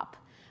kebab shop,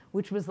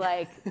 which was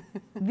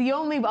the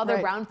only other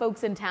brown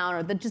folks in town,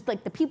 or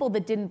the people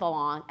that didn't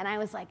belong. And I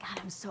was like, God,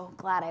 I'm so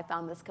glad I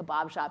found this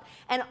kebab shop.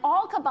 And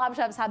all kebab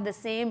shops have the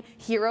same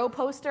hero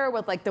poster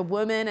with the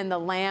woman and the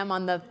lamb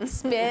on the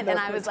spit. And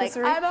I was like,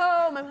 I'm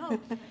home.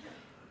 And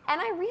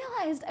I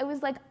realized,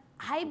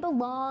 I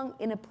belong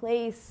in a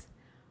place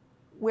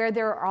where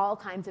there are all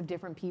kinds of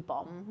different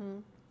people.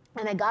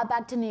 And I got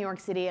back to New York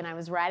City and I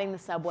was riding the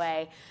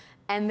subway,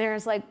 and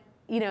there's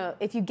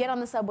if you get on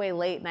the subway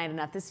late night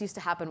enough, this used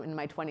to happen in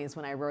my 20s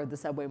when I rode the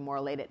subway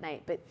more late at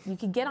night, but you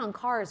could get on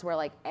cars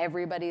where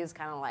everybody is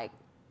kind of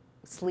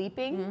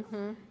sleeping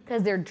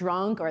because they're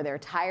drunk or they're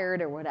tired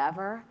or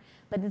whatever.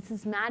 But it's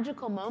this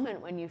magical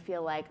moment when you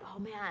feel oh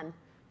man,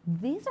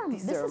 this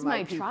is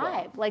my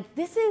tribe.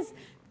 This is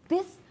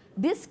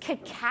this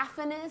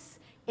cacophonous,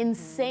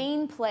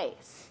 insane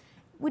place,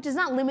 which is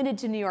not limited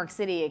to New York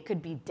City. It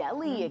could be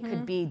Delhi, it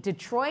could be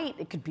Detroit,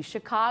 it could be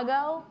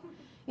Chicago.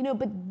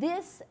 But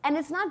this, and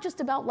it's not just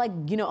about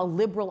a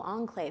liberal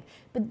enclave,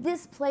 but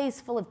this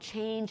place full of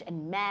change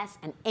and mess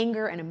and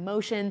anger and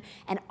emotion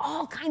and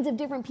all kinds of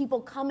different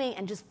people coming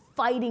and just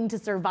fighting to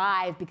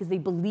survive because they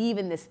believe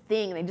in this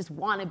thing and they just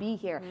want to be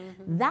here.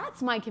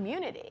 That's my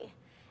community.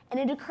 And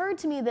it occurred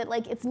to me that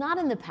it's not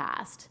in the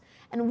past.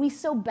 And we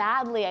so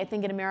badly, I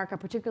think in America,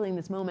 particularly in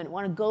this moment,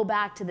 want to go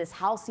back to this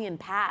halcyon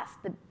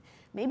past that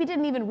maybe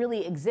didn't even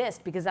really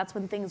exist because that's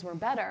when things were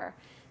better.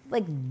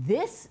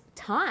 This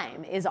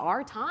time is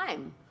our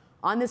time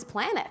on this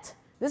planet.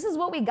 This is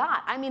what we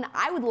got. I mean,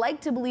 I would like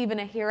to believe in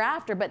a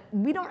hereafter, but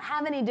we don't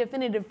have any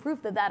definitive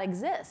proof that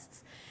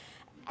exists.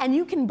 And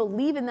you can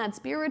believe in that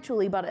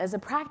spiritually, but as a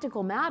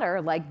practical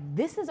matter, like,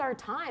 this is our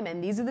time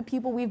and these are the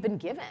people we've been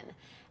given.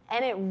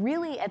 And it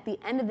really, at the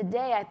end of the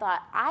day, I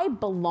thought, I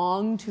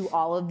belong to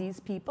all of these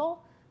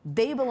people.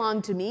 They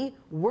belong to me.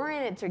 We're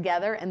in it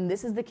together, and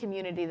this is the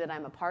community that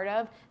I'm a part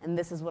of, and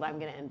this is what I'm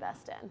going to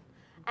invest in.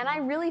 And I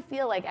really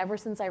feel like ever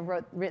since I've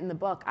written the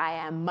book, I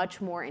am much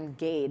more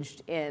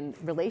engaged in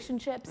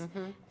relationships,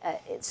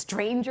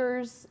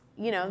 strangers,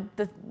 you know,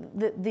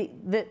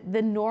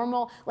 the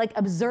normal, like,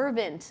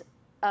 observant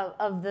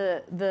of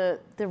the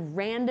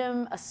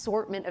random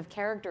assortment of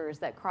characters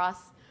that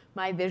cross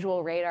my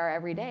visual radar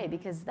every day,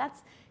 because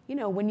that's, you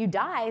know, when you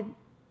die,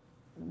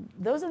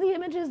 those are the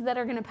images that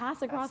are going to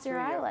pass across your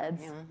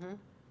eyelids.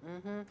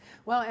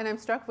 Well, and I'm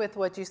struck with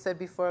what you said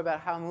before about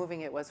how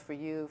moving it was for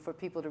you, for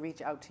people to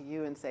reach out to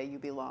you and say you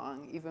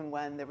belong, even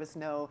when there was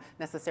no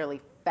necessarily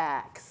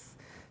facts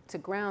to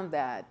ground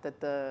that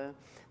the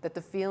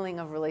feeling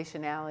of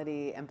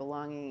relationality and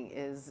belonging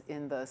is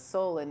in the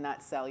soul and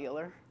not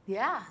cellular.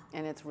 Yeah.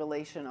 And it's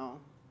relational.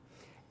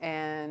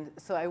 And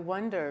so I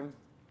wonder,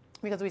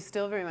 because we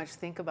still very much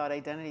think about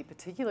identity,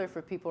 particularly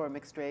for people who are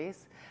mixed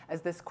race,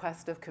 as this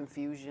quest of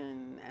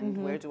confusion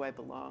and where do I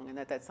belong, and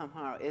that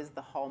somehow is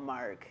the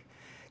hallmark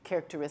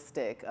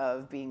characteristic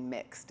of being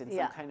mixed in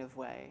some kind of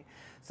way.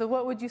 So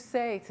what would you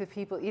say to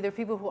people, either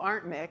people who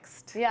aren't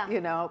mixed,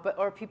 you know,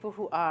 or people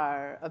who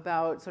are,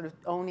 about sort of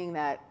owning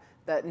that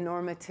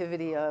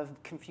normativity of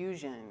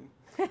confusion?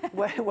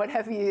 What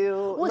have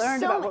you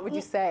learned about? What would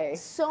you say?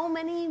 So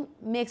many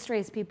mixed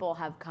race people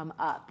have come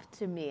up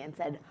to me and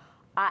said,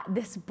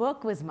 this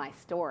book was my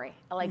story.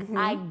 Like,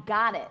 I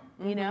got it,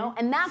 you know?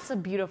 And that's a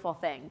beautiful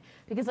thing.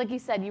 Because like you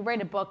said, you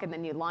write a book and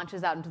then you launch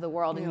it out into the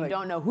world and you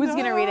don't know who's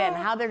going to read it and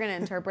how they're going to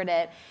interpret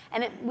it.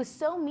 And it was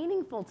so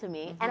meaningful to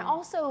me and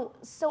also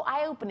so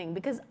eye-opening,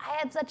 because I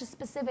had such a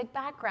specific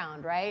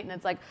background, right? And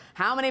it's like,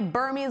 how many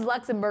Burmese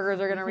Luxembourgers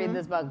are going to read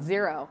this book?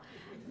 0.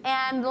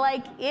 And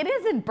like, it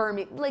isn't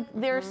Burmese. Like,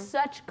 there's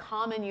such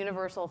common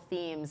universal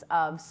themes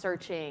of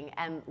searching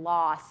and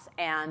loss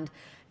and,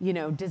 you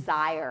know,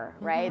 desire,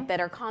 right? That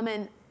are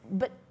common,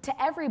 but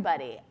to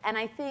everybody. And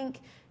I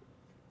think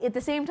at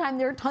the same time,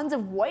 there are tons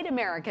of white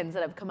Americans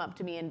that have come up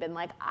to me and been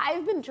like,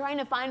 I've been trying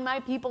to find my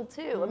people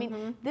too. I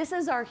mean, this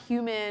is our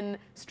human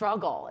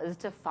struggle, is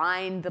to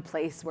find the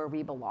place where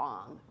we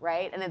belong,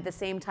 right? And at the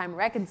same time,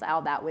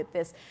 reconcile that with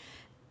this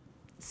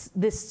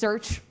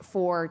search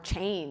for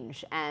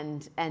change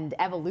and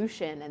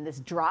evolution and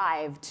this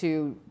drive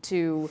to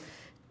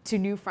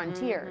new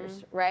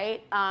frontiers,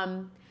 right?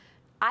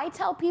 I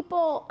tell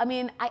people, I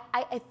mean,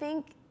 I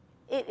think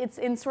it's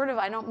in sort of,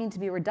 I don't mean to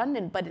be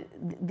redundant, but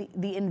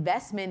the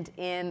investment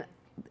in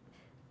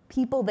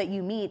people that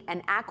you meet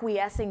and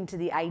acquiescing to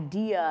the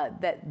idea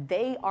that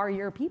they are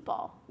your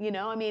people, you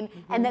know, I mean,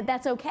 and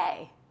that's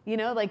okay. You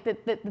know, like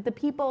the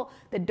people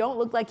that don't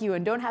look like you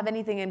and don't have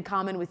anything in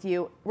common with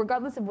you,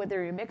 regardless of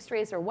whether you're mixed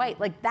race or white,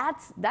 like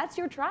that's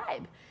your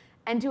tribe.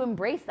 And to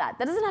embrace that.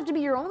 That doesn't have to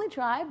be your only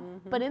tribe,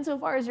 but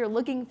insofar as you're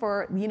looking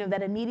for, you know,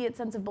 that immediate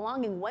sense of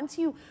belonging, once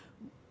you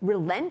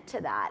relent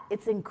to that,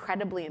 it's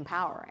incredibly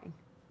empowering.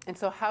 And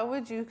so how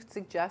would you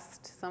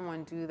suggest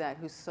someone do that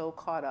who's so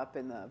caught up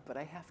in but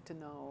I have to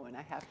know and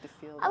I have to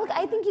feel that? Look,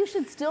 I think you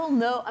should still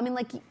know. I mean,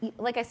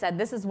 like I said,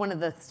 this is one of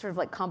the sort of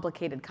like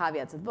complicated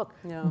caveats of the book.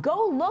 Yeah.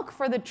 Go look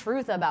for the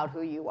truth about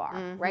who you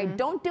are, right?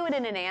 Don't do it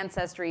in an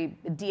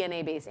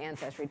DNA-based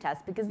ancestry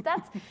test, because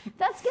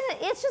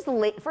it's just,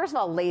 first of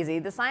all, lazy.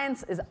 The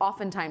science is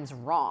oftentimes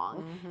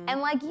wrong.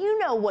 And like, you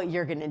know what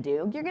you're gonna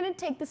do. You're gonna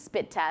take the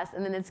spit test,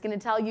 and then it's gonna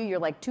tell you you're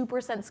like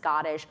 2%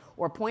 Scottish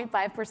or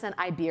 0.5%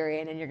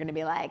 Iberian, and you're going to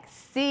be like,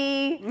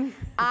 see,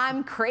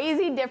 I'm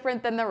crazy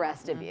different than the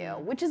rest of you,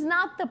 which is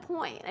not the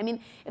point. I mean,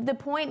 if the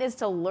point is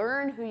to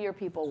learn who your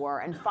people were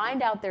and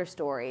find out their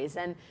stories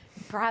and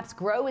perhaps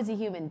grow as a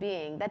human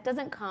being, that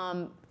doesn't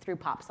come through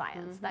pop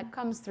science. That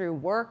comes through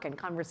work and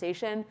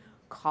conversation,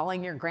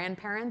 calling your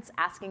grandparents,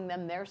 asking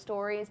them their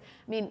stories.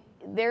 I mean,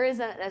 there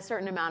is a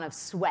certain amount of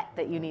sweat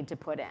that you need to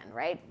put in,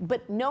 right?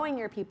 But knowing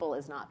your people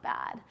is not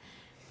bad.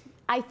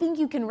 I think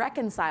you can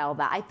reconcile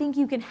that. I think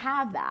you can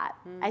have that.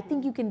 I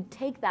think you can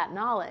take that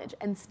knowledge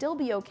and still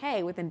be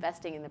okay with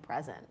investing in the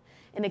present,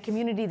 in a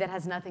community that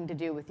has nothing to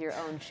do with your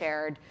own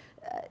shared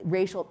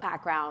racial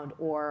background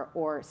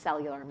or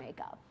cellular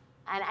makeup.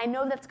 And I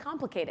know that's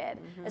complicated,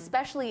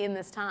 especially in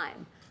this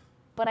time,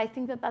 but I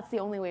think that that's the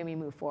only way we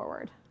move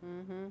forward.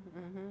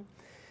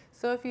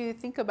 So if you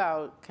think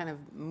about kind of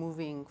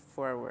moving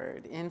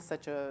forward in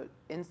such a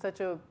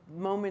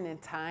moment in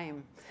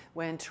time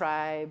when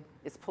tribe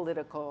is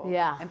political,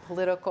 and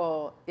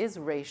political is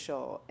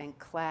racial and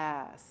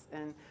class,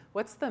 and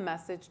what's the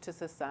message to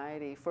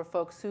society for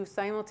folks who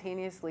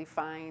simultaneously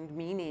find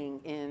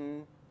meaning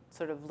in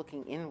sort of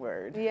looking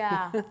inward?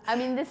 Yeah, I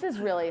mean, this is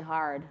really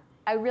hard.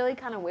 I really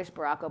kind of wish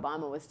Barack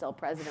Obama was still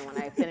president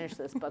when I finished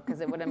this book,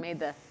 because it would have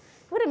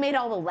made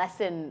all the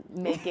lesson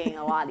making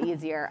a lot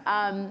easier.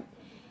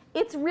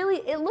 it's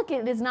really, look,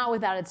 it is not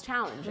without its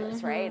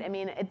challenges, right? I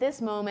mean, at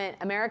this moment,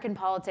 American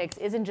politics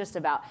isn't just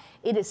about,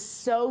 it is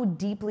so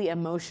deeply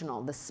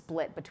emotional, the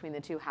split between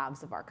the two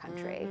halves of our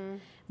country,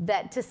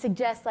 that to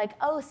suggest like,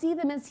 oh, see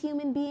them as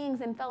human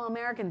beings and fellow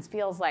Americans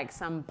feels like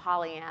some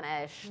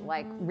Pollyanna-ish,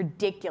 like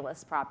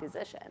ridiculous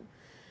proposition.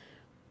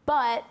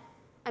 But,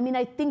 I mean,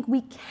 I think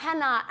we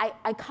cannot,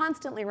 I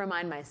constantly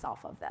remind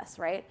myself of this,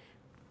 right?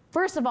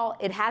 First of all,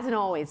 it hasn't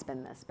always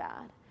been this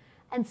bad.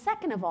 And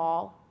second of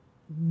all,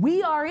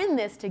 we are in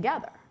this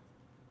together.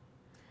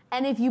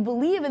 And if you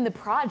believe in the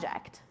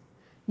project,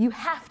 you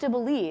have to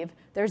believe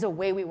there's a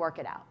way we work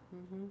it out.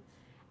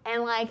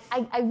 And like,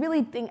 I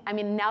really think, I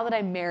mean, now that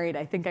I'm married,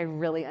 I think I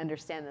really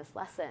understand this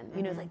lesson.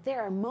 You know, it's like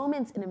there are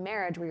moments in a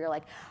marriage where you're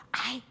like,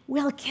 I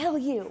will kill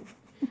you.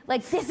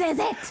 Like, this is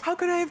it. How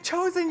could I have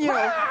chosen you?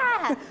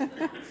 Ah!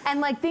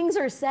 And like things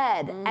are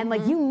said, and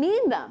like you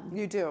mean them.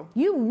 You do.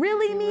 You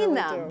really mean really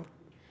them. do.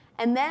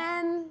 And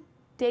then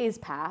days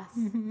pass,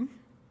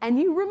 and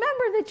you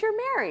remember that you're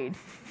married,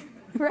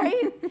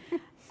 right?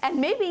 And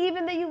maybe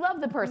even that you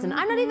love the person.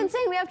 I'm not even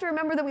saying we have to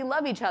remember that we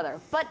love each other,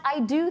 but I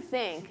do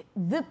think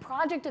the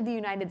project of the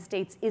United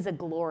States is a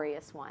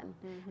glorious one,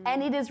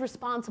 and it is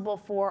responsible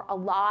for a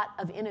lot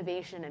of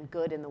innovation and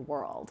good in the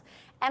world.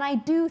 And I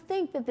do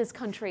think that this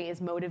country is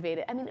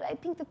motivated. I mean, I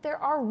think that there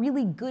are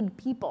really good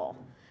people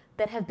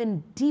that have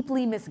been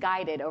deeply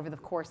misguided over the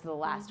course of the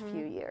last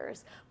few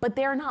years, but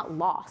they're not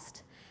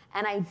lost.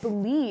 And I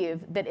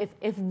believe that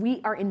if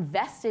we are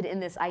invested in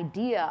this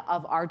idea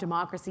of our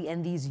democracy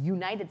and these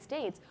United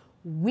States,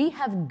 we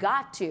have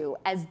got to,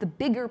 as the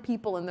bigger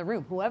people in the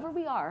room, whoever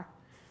we are,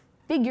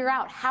 figure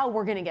out how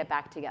we're going to get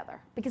back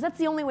together. Because that's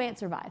the only way it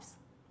survives.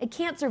 It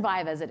can't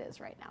survive as it is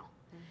right now.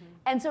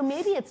 And so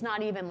maybe it's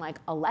not even like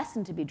a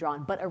lesson to be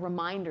drawn, but a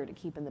reminder to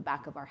keep in the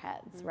back of our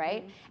heads,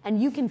 right?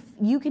 And you can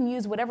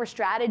use whatever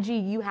strategy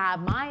you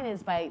have. Mine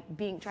is by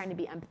trying to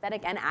be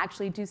empathetic and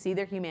actually to see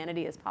their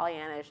humanity as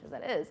Pollyannish as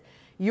it is.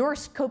 Your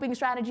coping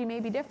strategy may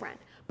be different,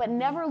 but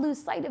never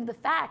lose sight of the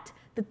fact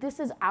that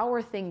this is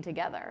our thing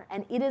together,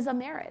 and it is a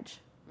marriage.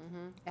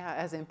 Yeah,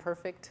 as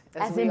imperfect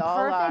as we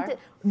all are.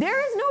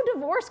 There is no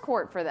divorce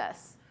court for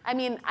this. I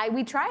mean,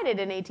 we tried it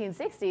in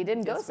 1860. It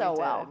didn't go so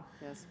well.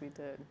 Yes, we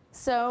did.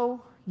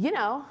 So, you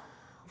know,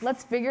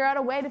 let's figure out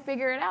a way to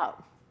figure it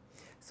out.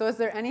 So is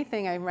there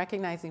anything, I'm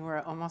recognizing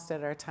we're almost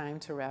at our time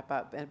to wrap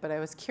up, but I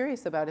was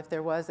curious about if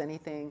there was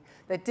anything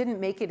that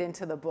didn't make it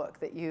into the book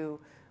that you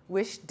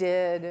wish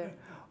did,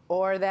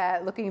 or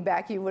that looking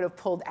back you would have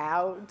pulled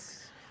out?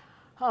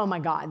 Oh my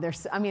God,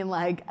 I mean,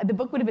 like, the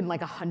book would have been like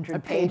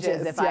 100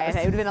 pages if yes.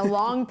 it would have been a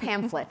long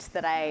pamphlet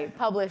that I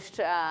published,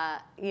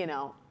 you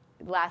know,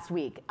 last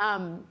week.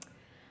 You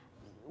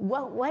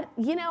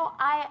know,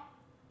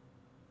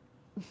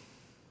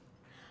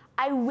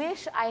 I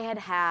wish I had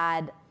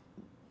had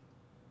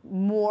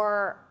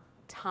more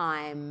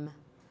time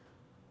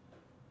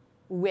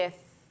with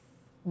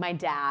my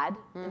dad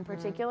in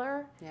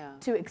particular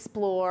to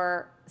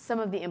explore some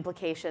of the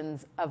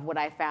implications of what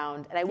I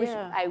found. And I wish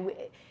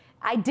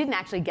I didn't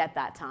actually get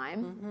that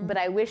time, but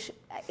I wish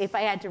if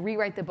I had to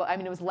rewrite the book, I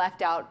mean, it was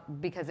left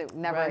out because it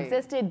never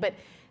existed, but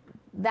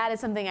that is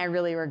something I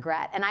really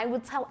regret. And I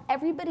would tell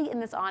everybody in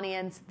this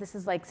audience, this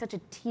is like such a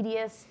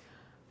tedious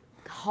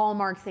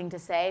hallmark thing to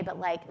say, but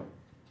like,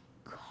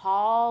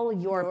 call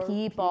your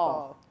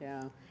people.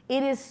 Yeah.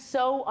 It is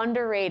so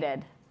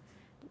underrated.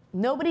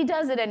 Nobody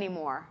does it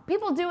anymore.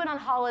 People do it on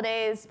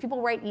holidays.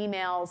 People write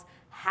emails.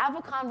 Have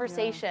a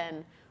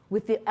conversation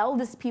with the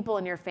eldest people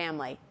in your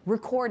family.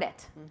 Record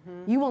it.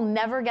 You will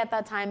never get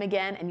that time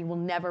again, and you will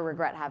never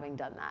regret having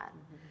done that.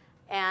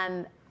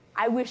 And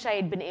I wish I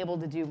had been able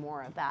to do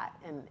more of that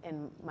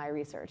in my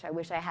research. I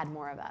wish I had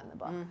more of that in the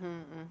book.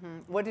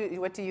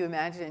 What do you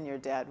imagine your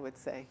dad would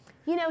say?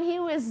 You know, he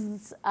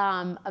was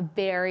a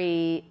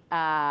very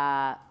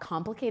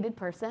complicated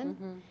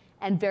person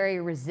and very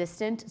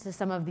resistant to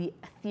some of the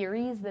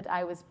theories that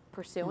I was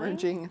pursuing.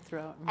 Emerging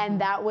throughout. And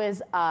that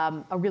was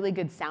a really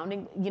good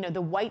sounding, you know,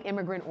 the white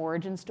immigrant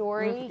origin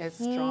story. It's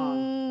he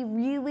strong.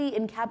 really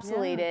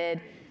encapsulated,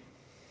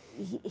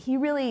 he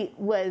really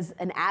was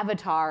an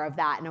avatar of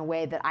that in a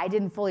way that I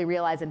didn't fully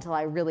realize until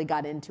I really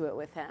got into it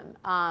with him.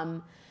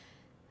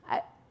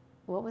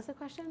 What was the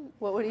question?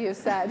 What would you have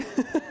said?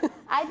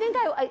 I think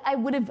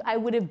I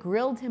would have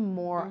grilled him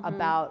more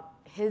about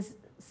his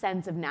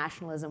sense of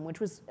nationalism, which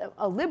was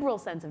a liberal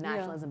sense of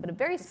nationalism, but a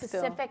very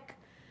specific,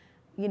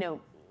 you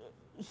know,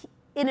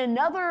 in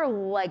another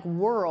like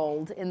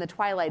world in the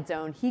Twilight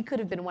Zone, he could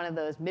have been one of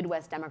those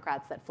Midwest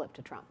Democrats that flipped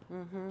to Trump.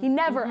 He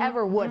never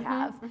ever would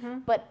have,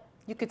 but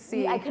you could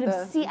see. I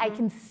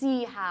can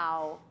see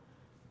how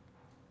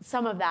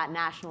some of that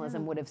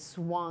nationalism would have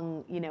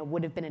swung, you know,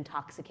 would have been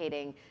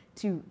intoxicating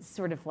to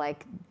sort of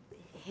like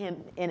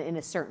him in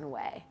a certain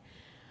way.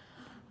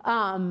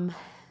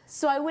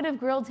 So I would have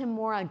grilled him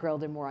more. I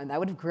grilled him more on that. I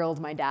would have grilled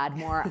my dad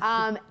more.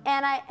 And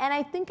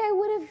I think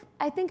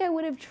I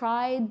would have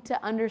tried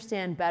to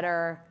understand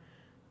better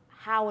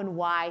how and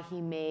why he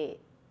made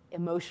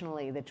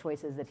emotionally the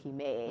choices that he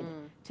made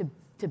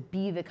to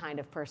be the kind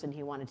of person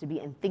he wanted to be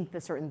and think the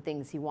certain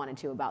things he wanted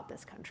to about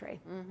this country.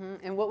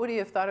 And what would he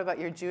have thought about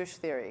your Jewish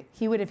theory?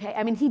 He would have,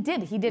 I mean, he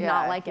did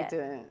not like it. He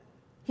didn't.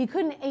 He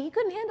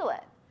couldn't handle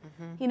it.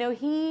 You know,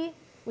 he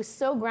was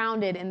so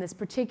grounded in this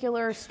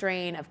particular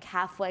strain of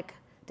Catholic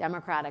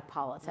democratic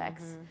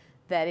politics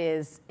that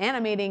is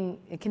animating,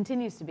 it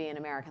continues to be in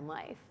American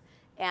life.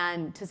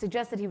 And to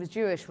suggest that he was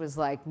Jewish was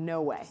like,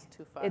 no way. It's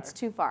too far. It's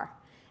too far.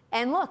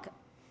 And look,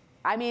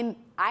 I mean,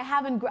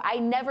 I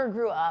never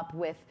grew up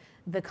with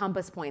the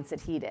compass points that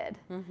he did.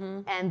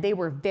 And they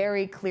were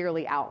very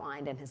clearly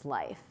outlined in his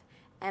life.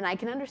 And I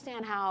can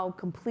understand how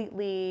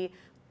completely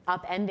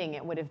upending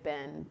it would have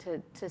been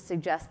to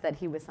suggest that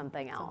he was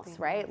something else,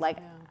 right? Like,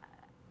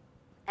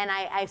 and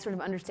I sort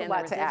of understand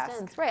the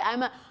resistance. Right,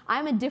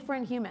 I'm a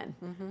different human.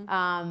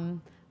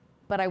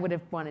 But I would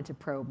have wanted to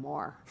probe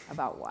more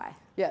about why.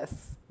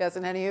 Yes,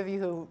 and any of you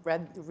who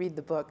read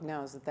the book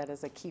knows that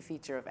is a key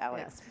feature of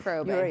Alex. Yes,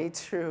 probing. You're a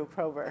true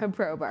prober. A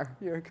prober.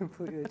 You're a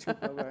completely true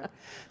prober.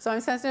 So I'm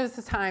sensitive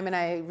to time, and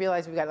I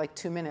realize we've got like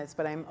 2 minutes,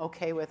 but I'm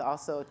okay with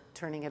also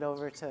turning it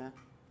over to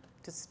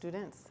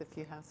students if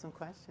you have some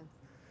questions.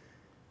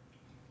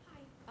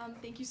 Hi,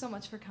 thank you so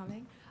much for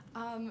coming.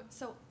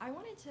 So I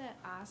wanted to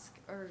ask,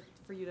 or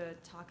for you to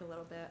talk a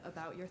little bit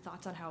about your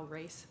thoughts on how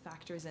race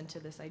factors into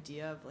this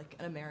idea of like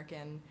an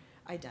American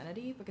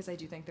identity, because I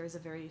do think there's a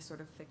very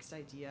sort of fixed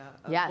idea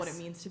of what it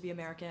means to be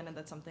American, and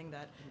that's something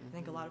that I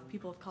think a lot of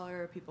people of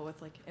color, people with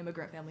like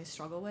immigrant families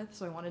struggle with.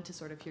 So I wanted to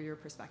sort of hear your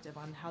perspective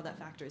on how that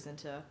factors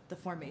into the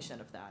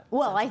formation of that.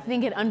 Well, I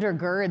think it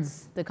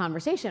undergirds the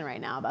conversation right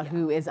now about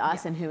who is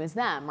us and who is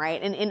them, right?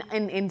 And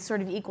in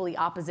sort of equally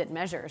opposite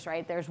measures,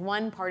 right? There's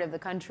one part of the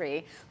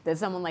country that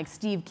someone like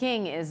Steve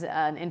King is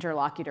an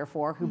interlocutor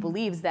for, who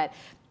believes that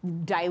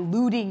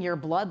diluting your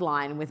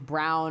bloodline with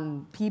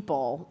brown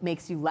people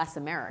makes you less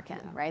American,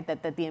 right?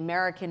 That the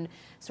American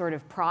sort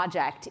of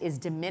project is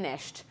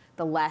diminished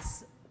the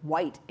less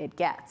white it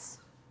gets.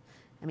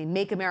 I mean,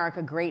 Make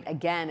America Great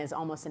Again is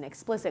almost an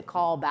explicit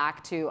call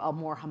back to a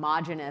more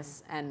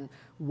homogenous and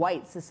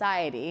white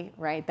society,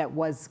 right? That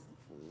was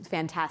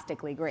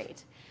fantastically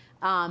great.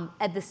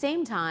 At the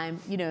same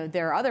time, you know,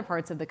 there are other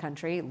parts of the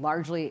country,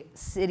 largely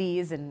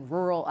cities and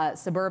rural,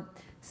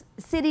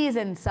 cities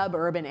and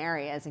suburban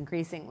areas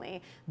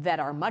increasingly, that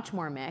are much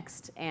more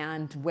mixed,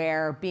 and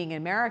where being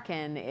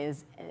American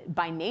is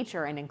by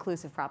nature an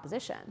inclusive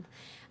proposition.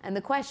 And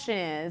the question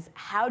is,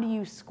 how do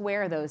you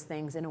square those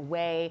things in a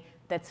way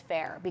that's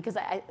fair? Because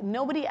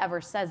nobody ever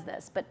says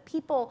this, but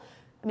people,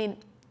 I mean,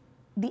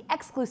 the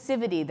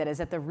exclusivity that is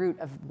at the root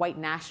of white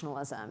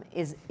nationalism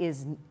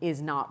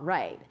is not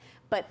right.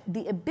 But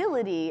the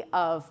ability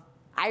of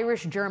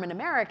Irish German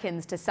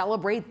Americans to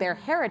celebrate their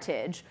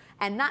heritage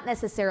and not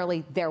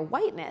necessarily their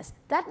whiteness,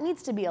 that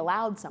needs to be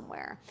allowed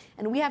somewhere.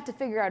 And we have to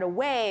figure out a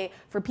way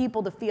for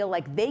people to feel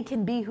like they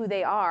can be who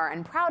they are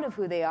and proud of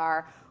who they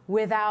are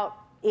without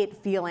it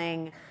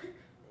feeling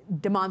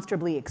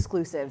demonstrably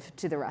exclusive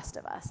to the rest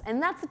of us.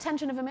 And that's the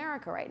tension of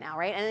America right now,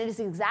 right? And it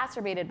is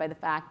exacerbated by the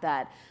fact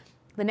that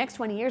the next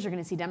 20 years are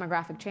going to see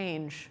demographic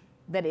change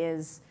that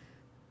is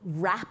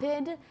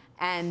rapid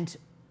and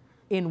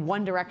in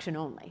one direction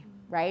only.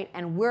 Right?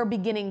 And we're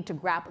beginning to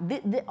grapple.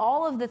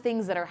 All of the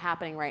things that are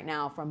happening right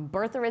now, from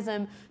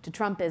birtherism to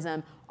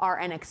Trumpism, are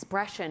an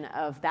expression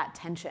of that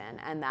tension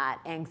and that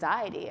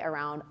anxiety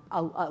around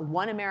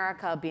one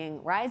America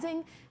being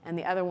rising and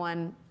the other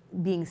one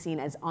being seen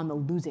as on the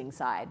losing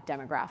side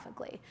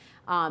demographically.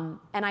 And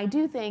I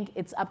do think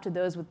it's up to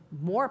those with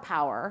more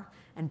power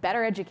and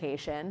better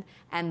education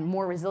and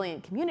more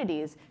resilient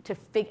communities to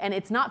and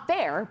it's not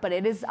fair, but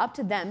it is up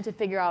to them to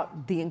figure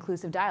out the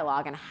inclusive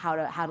dialogue and how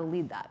to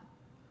lead that.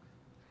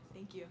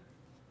 Thank you.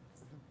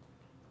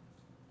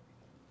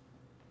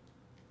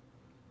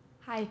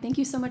 Hi, thank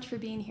you so much for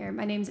being here.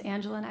 My name is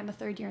Angela, and I'm a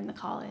third year in the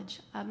college.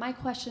 My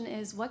question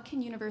is, what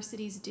can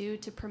universities do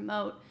to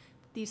promote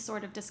these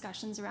sort of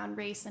discussions around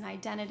race and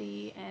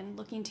identity and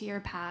looking to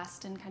your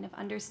past and kind of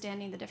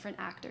understanding the different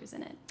actors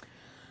in it?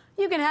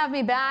 You can have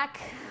me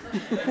back. You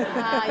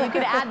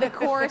can add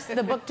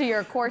the book to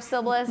your course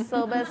syllabus.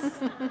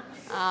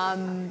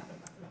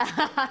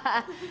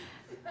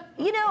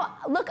 You know,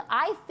 look,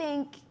 I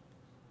think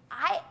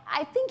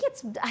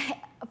it's,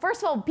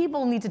 first of all,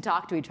 people need to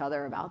talk to each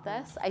other about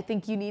this. I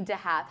think you need to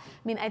have,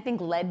 I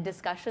think led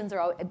discussions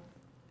are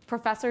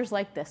professors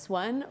like this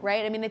one,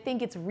 right? I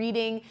think it's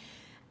reading,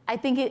 I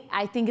think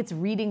it's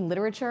reading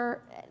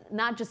literature,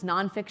 not just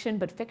nonfiction,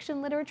 but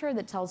fiction literature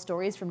that tells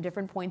stories from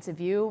different points of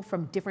view,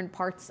 from different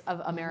parts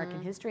of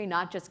American history,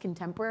 not just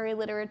contemporary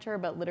literature,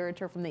 but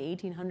literature from the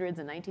 1800s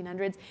and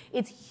 1900s.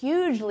 It's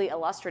hugely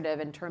illustrative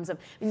in terms of,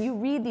 when you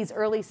read these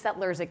early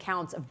settlers'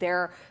 accounts of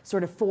their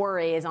sort of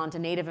forays into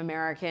Native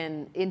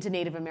American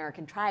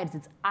tribes,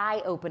 it's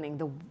eye-opening,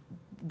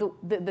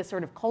 the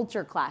sort of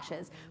culture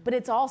clashes, but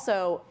it's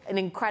also an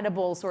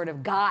incredible sort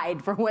of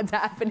guide for what's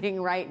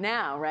happening right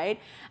now, right?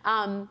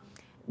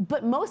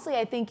 But mostly,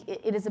 I think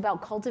it is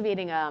about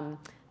cultivating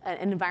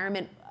an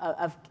environment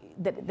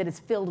that is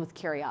filled with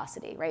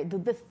curiosity, right?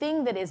 The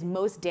thing that is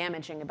most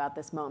damaging about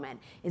this moment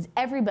is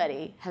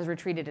everybody has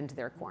retreated into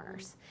their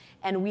corners.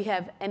 And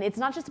it's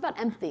not just about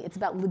empathy, it's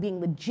about being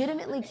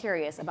legitimately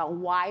curious about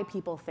why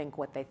people think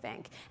what they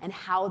think and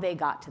how they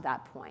got to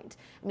that point.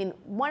 I mean,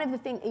 one of the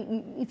things,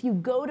 if you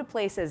go to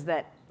places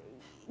that,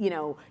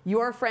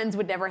 your friends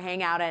would never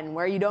hang out in,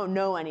 where you don't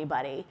know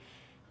anybody,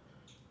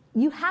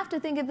 you have to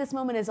think of this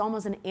moment as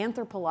almost an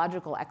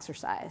anthropological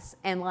exercise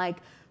and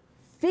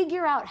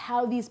figure out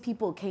how these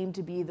people came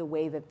to be the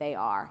way that they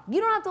are. You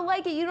don't have to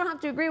like it, you don't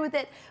have to agree with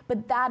it,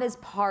 but that is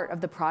part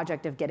of the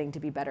project of getting to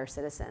be better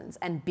citizens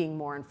and being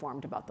more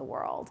informed about the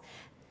world.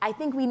 I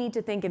think we need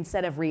to think,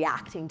 instead of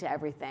reacting to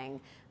everything,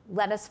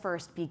 let us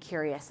first be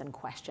curious and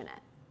question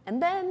it.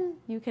 And then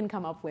you can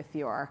come up with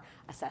your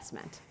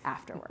assessment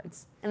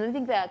afterwards. And I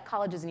think that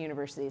colleges and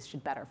universities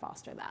should better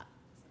foster that.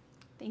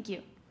 Thank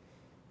you.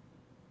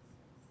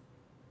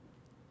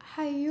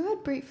 Hi, you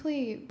had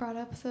briefly brought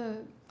up the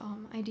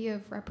idea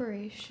of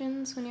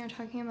reparations when you were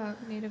talking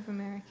about Native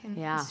American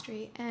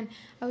history. And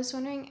I was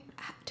wondering,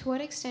 to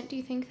what extent do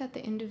you think that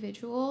the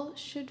individual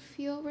should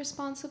feel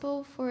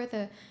responsible for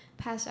the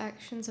past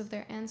actions of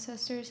their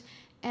ancestors?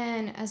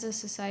 And as a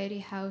society,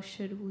 how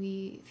should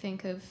we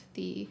think of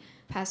the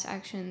past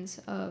actions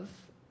of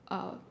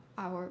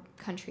our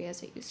country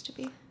as it used to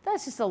be?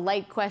 That's just a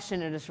light question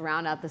to just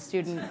round out the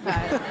student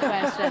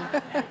question.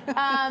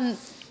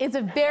 It's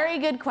a very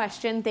good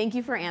question. Thank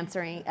you for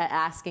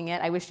asking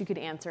it. I wish you could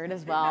answer it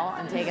as well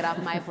and take it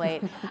off my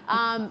plate.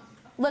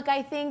 Look,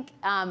 I think,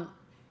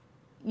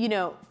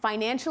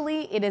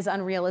 financially, it is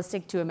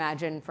unrealistic to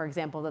imagine, for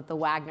example, that the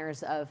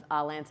Wagners of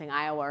Lansing,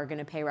 Iowa, are going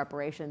to pay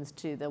reparations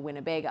to the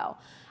Winnebago.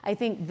 I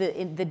think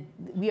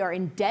we are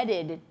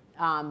indebted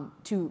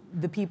to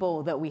the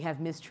people that we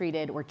have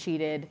mistreated or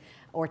cheated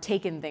or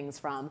taken things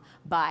from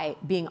by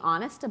being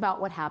honest about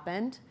what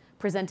happened,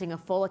 presenting a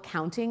full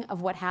accounting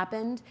of what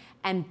happened,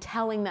 and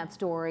telling that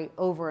story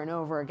over and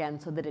over again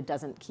so that it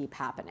doesn't keep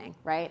happening,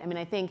 right? I mean,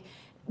 I think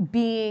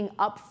being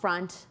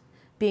upfront,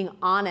 being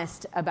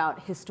honest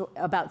about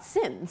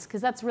sins,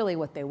 because that's really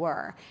what they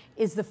were,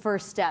 is the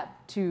first step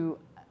to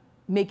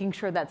making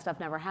sure that stuff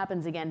never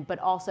happens again, but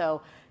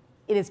also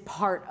it is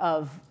part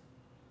of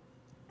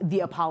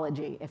the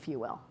apology, if you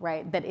will,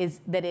 right? That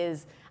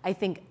is, I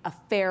think, a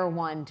fair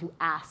one to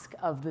ask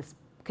of this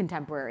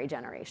contemporary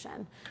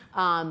generation.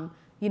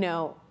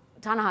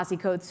 Ta-Nehisi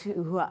Coates,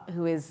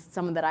 who is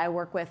someone that I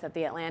work with at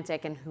The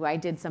Atlantic and who I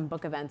did some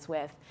book events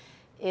with,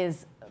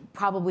 is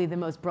probably the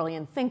most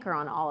brilliant thinker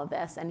on all of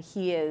this. And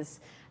he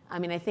is,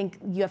 I think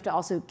you have to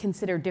also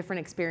consider different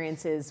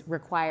experiences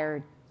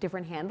require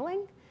different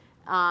handling.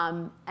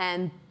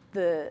 And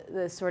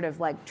the sort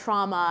of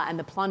trauma and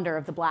the plunder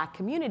of the Black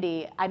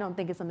community, I don't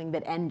think is something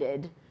that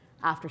ended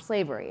after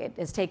slavery. It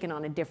has taken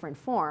on a different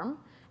form,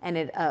 and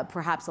it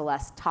perhaps a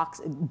less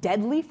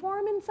deadly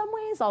form in some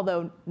ways,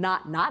 although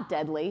not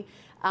deadly.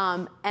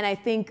 And I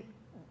think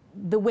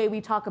the way we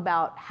talk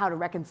about how to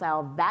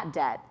reconcile that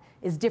debt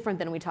is different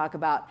than we talk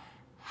about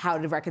how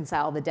to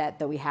reconcile the debt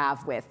that we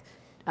have with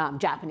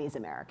Japanese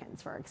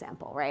Americans, for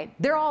example, right?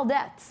 They're all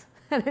debts,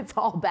 and it's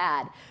all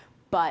bad.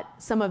 But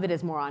some of it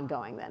is more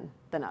ongoing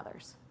than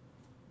others.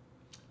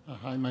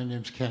 Hi, my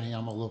name's Kenny.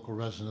 I'm a local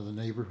resident of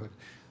the neighborhood.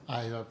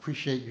 I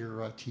appreciate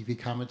your TV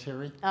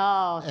commentary.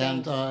 Oh,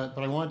 thanks. But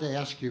I wanted to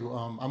ask you,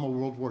 I'm a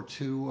World War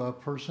II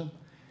person,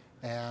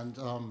 and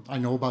I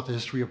know about the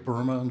history of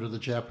Burma under the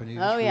Japanese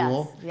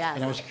rule. Yes.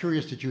 And I was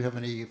curious, did you have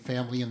any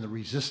family in the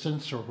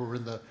resistance or who were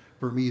in the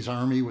Burmese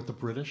army with the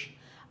British?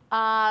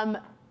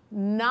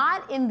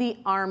 Not in the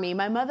army.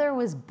 My mother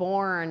was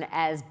born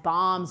as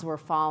bombs were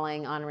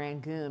falling on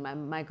Rangoon.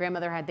 My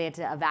grandmother they had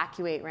to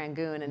evacuate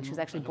Rangoon, and she was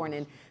actually born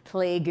in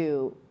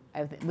Telugu,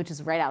 which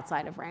is right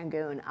outside of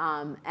Rangoon.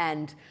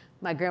 And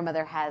my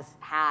grandmother has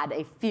had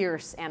a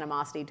fierce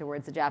animosity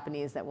towards the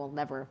Japanese that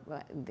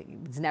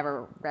it's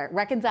never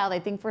reconciled, I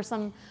think, for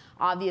some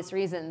obvious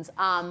reasons.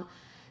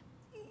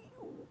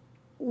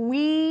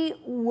 We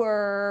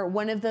were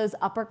one of those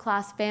upper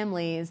class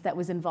families that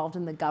was involved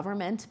in the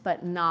government,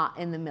 but not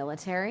in the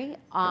military.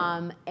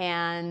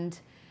 And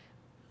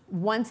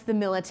once the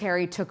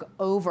military took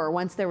over,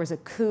 once there was a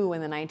coup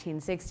in the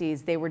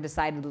 1960s, they were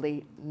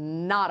decidedly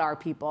not our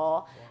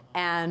people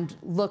and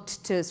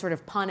looked to sort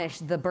of punish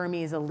the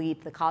Burmese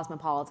elite, the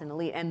cosmopolitan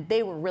elite. And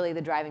they were really the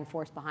driving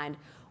force behind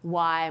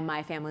why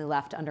my family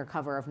left under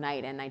cover of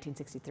night in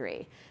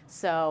 1963.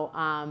 So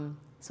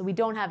we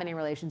don't have any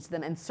relations to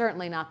them, and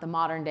certainly not the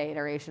modern day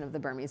iteration of the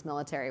Burmese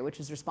military,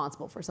 which is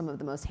responsible for some of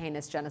the most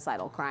heinous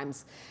genocidal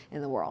crimes in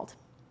the world.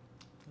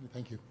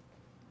 Thank you.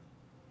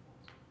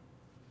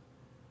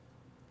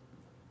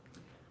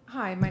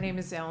 Hi, my name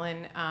is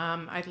Ellen.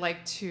 I'd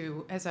like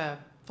to, as a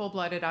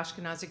full-blooded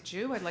Ashkenazic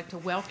Jew, I'd like to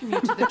welcome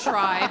you to the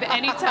tribe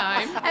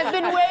anytime. I've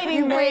been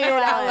waiting for you,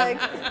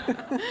 Alex.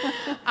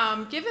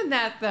 Given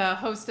that the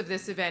host of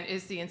this event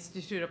is the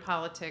Institute of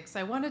Politics,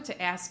 I wanted to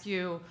ask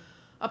you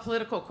a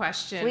political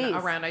question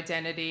around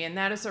identity, and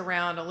that is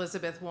around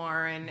Elizabeth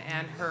Warren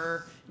and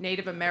her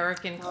Native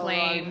American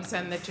claims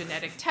and the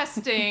genetic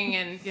testing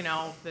and,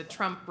 the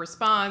Trump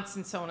response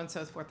and so on and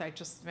so forth. I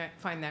just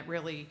find that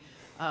really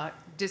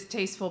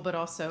distasteful, but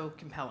also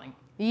compelling.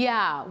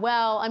 Yeah,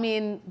 well, I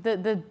mean,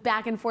 the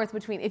back and forth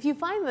between, if you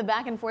find the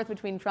back and forth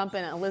between Trump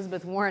and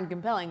Elizabeth Warren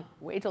compelling,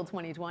 wait till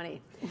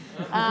 2020.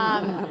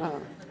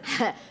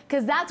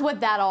 Because that's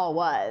what that all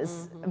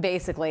was,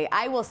 basically.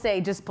 I will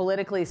say, just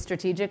politically,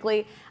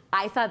 strategically,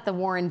 I thought the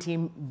Warren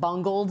team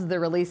bungled the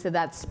release of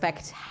that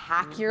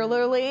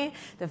spectacularly.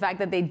 The fact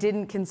that they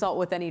didn't consult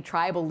with any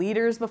tribal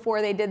leaders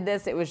before they did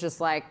this, it was just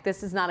like,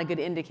 this is not a good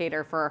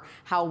indicator for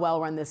how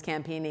well run this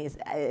campaign is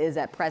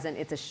at present.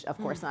 It's, of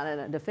course, not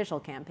an official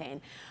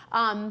campaign.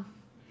 I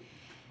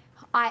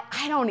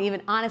don't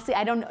even, honestly,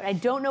 I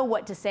don't know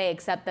what to say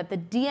except that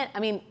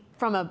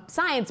from a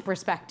science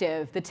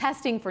perspective, the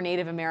testing for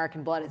Native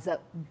American blood is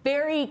a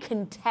very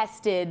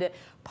contested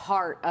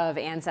part of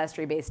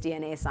ancestry-based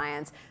DNA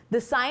science. The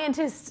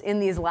scientists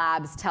in these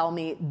labs tell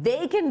me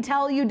they can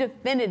tell you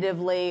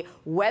definitively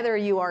whether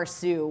you are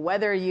Sioux,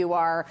 whether you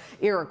are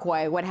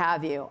Iroquois, what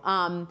have you.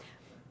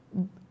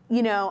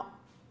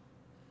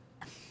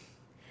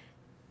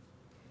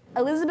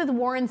 Elizabeth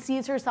Warren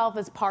sees herself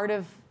as part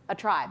of a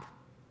tribe.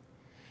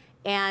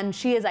 And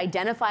she is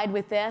identified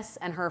with this,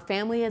 and her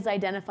family is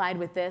identified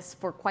with this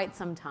for quite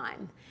some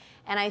time.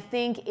 And I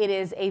think it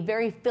is a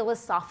very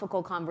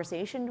philosophical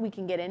conversation we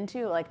can get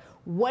into, like,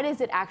 what does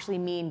it actually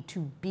mean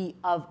to be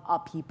of a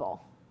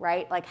people,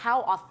 right? Like,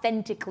 how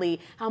authentically,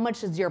 how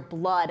much does your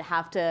blood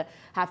have to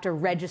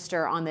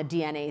register on the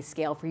DNA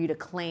scale for you to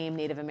claim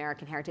Native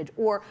American heritage?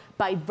 Or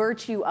by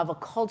virtue of a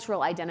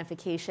cultural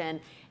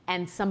identification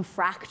and some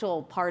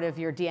fractal part of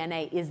your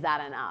DNA, is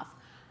that enough?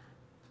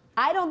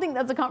 I don't think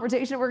that's a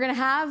conversation we're going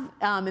to have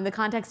in the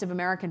context of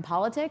American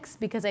politics,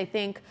 because I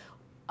think,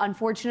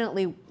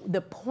 unfortunately, the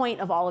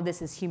point of all of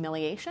this is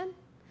humiliation.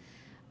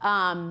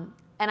 And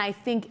I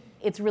think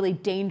it's really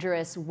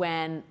dangerous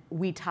when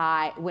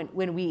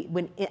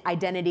when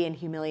identity and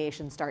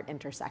humiliation start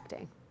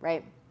intersecting,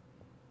 right?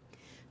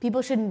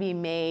 People shouldn't be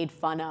made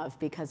fun of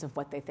because of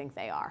what they think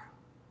they are.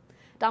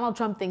 Donald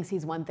Trump thinks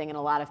he's one thing, and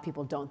a lot of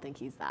people don't think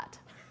he's that.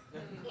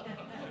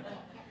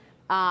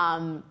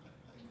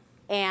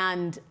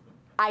 And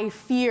I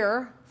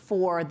fear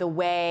for the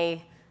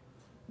way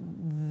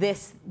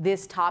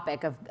this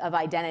topic of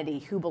identity,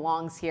 who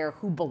belongs here,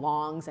 who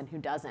belongs and who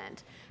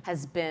doesn't,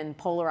 has been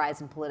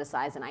polarized and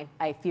politicized, and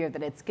I fear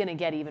that it's going to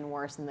get even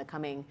worse in the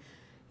coming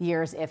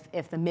years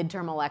if the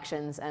midterm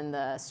elections and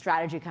the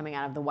strategy coming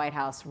out of the White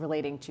House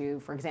relating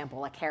to, for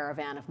example, a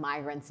caravan of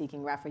migrants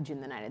seeking refuge in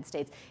the United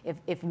States,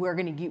 if we're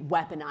going to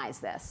weaponize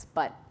this.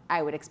 But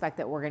I would expect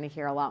that we're going to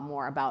hear a lot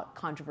more about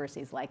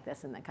controversies like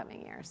this in the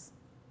coming years.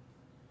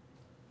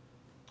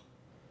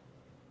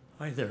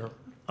 Hi there.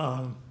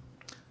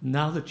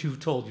 Now that you've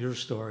told your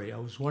story, I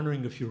was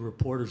wondering if your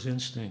reporter's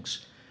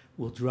instincts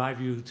will drive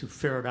you to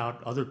ferret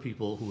out other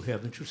people who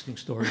have interesting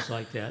stories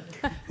like that.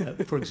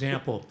 For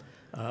example,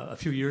 a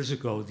few years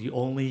ago, the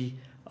only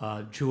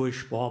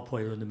Jewish ball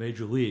player in the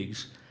major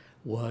leagues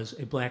was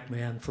a black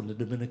man from the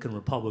Dominican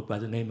Republic by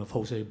the name of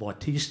Jose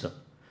Bautista,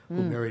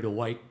 who married a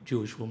white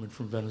Jewish woman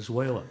from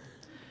Venezuela.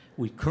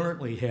 We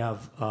currently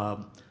have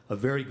a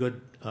very good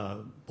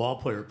ball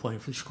player playing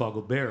for the Chicago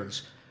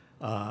Bears,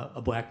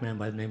 a black man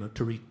by the name of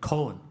Tariq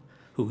Cohen,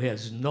 who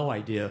has no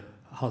idea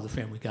how the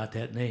family got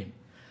that name.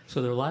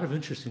 So there are a lot of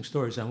interesting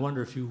stories. I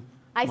wonder if you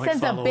I might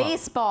sense a follow up.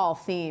 baseball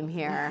theme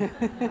here.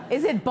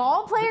 Is it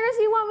ball players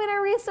you want me to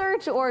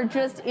research, or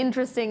just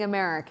interesting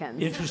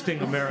Americans? Interesting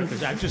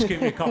Americans. I've just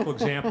given you a couple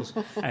examples.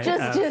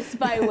 Just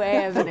by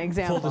way of an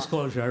example. Full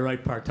disclosure, I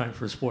write part-time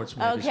for a sports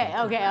magazine. Okay.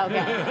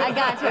 I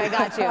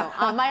got you.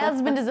 My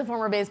husband is a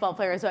former baseball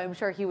player, so I'm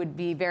sure he would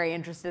be very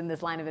interested in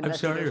this line of I'm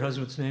investigation. sorry, your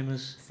husband's name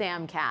is?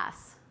 Sam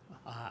Cass.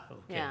 Ah,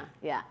 okay.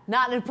 Yeah.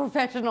 Not a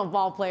professional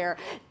ball player,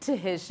 to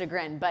his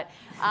chagrin, but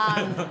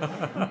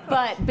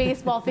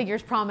baseball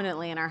figures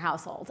prominently in our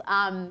household.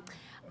 I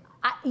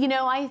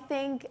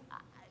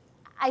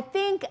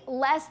think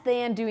less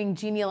than doing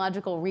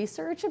genealogical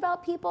research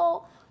about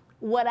people,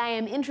 what I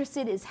am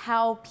interested in is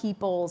how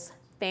people's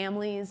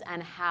families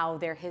and how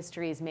their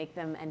histories make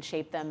them and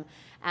shape them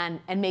and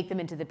make them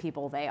into the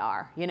people they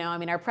are.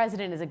 Our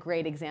president is a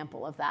great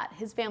example of that.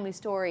 His family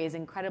story is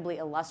incredibly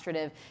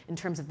illustrative in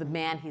terms of the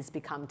man he's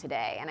become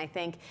today. And I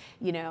think,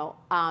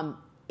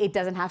 it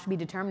doesn't have to be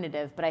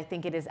determinative, but I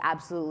think it is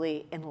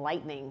absolutely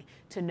enlightening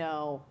to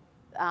know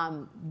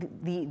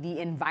the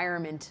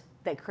environment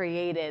that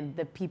created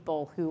the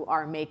people who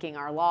are making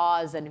our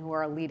laws and who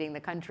are leading the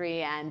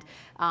country and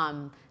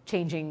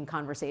changing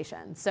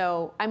conversation.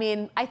 So, I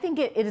think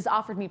it has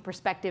offered me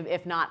perspective,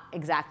 if not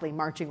exactly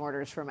marching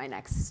orders for my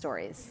next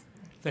stories.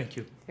 Thank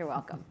you. You're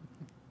welcome.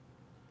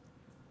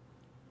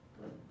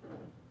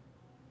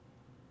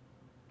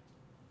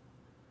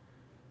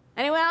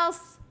 Anyone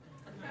else?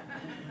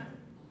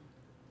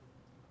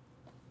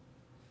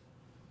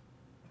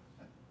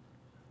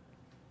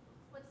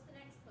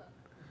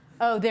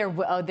 Oh, there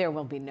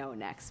will be no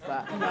next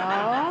book.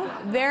 No,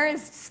 there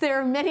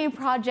are many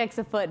projects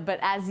afoot, but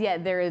as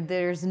yet there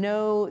is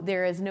no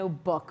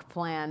book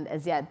planned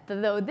as yet.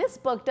 Though this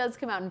book does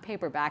come out in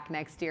paperback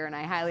next year, and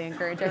I highly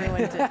encourage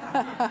everyone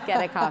to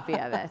get a copy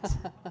of it.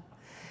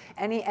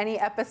 Any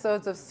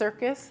episodes of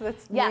Circus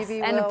that's yes,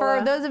 maybe and will,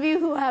 for those of you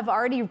who have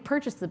already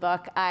purchased the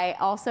book, I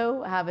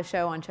also have a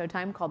show on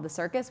Showtime called The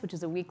Circus, which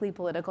is a weekly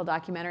political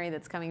documentary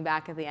that's coming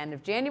back at the end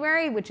of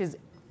January, which is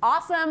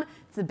awesome.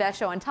 It's the best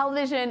show on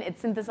television.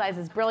 It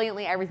synthesizes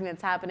brilliantly everything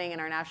that's happening in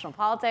our national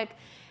politics.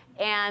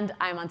 And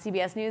I'm on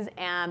CBS News,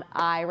 and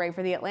I write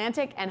for The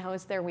Atlantic and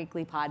host their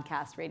weekly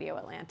podcast, Radio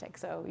Atlantic.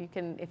 So you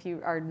can, if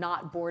you are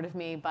not bored of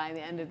me by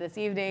the end of this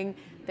evening,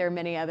 there are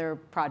many other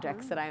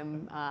projects that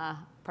I'm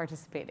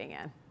participating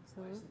in.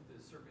 Why isn't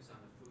the circus on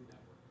the Food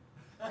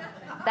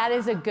Network? That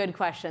is a good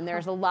question.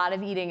 There's a lot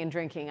of eating and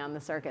drinking on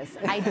the circus.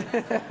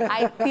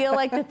 I feel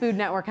like the Food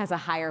Network has a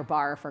higher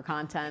bar for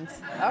content.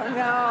 Oh,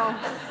 no.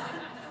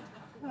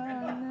 Oh,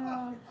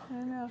 no.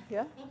 Oh, no.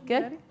 Yeah?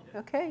 Good? Ready?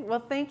 Okay. Well,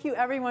 thank you,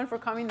 everyone, for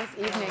coming this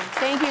evening.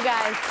 Thank you,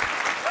 guys.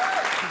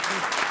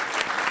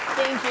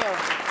 Thank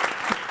you.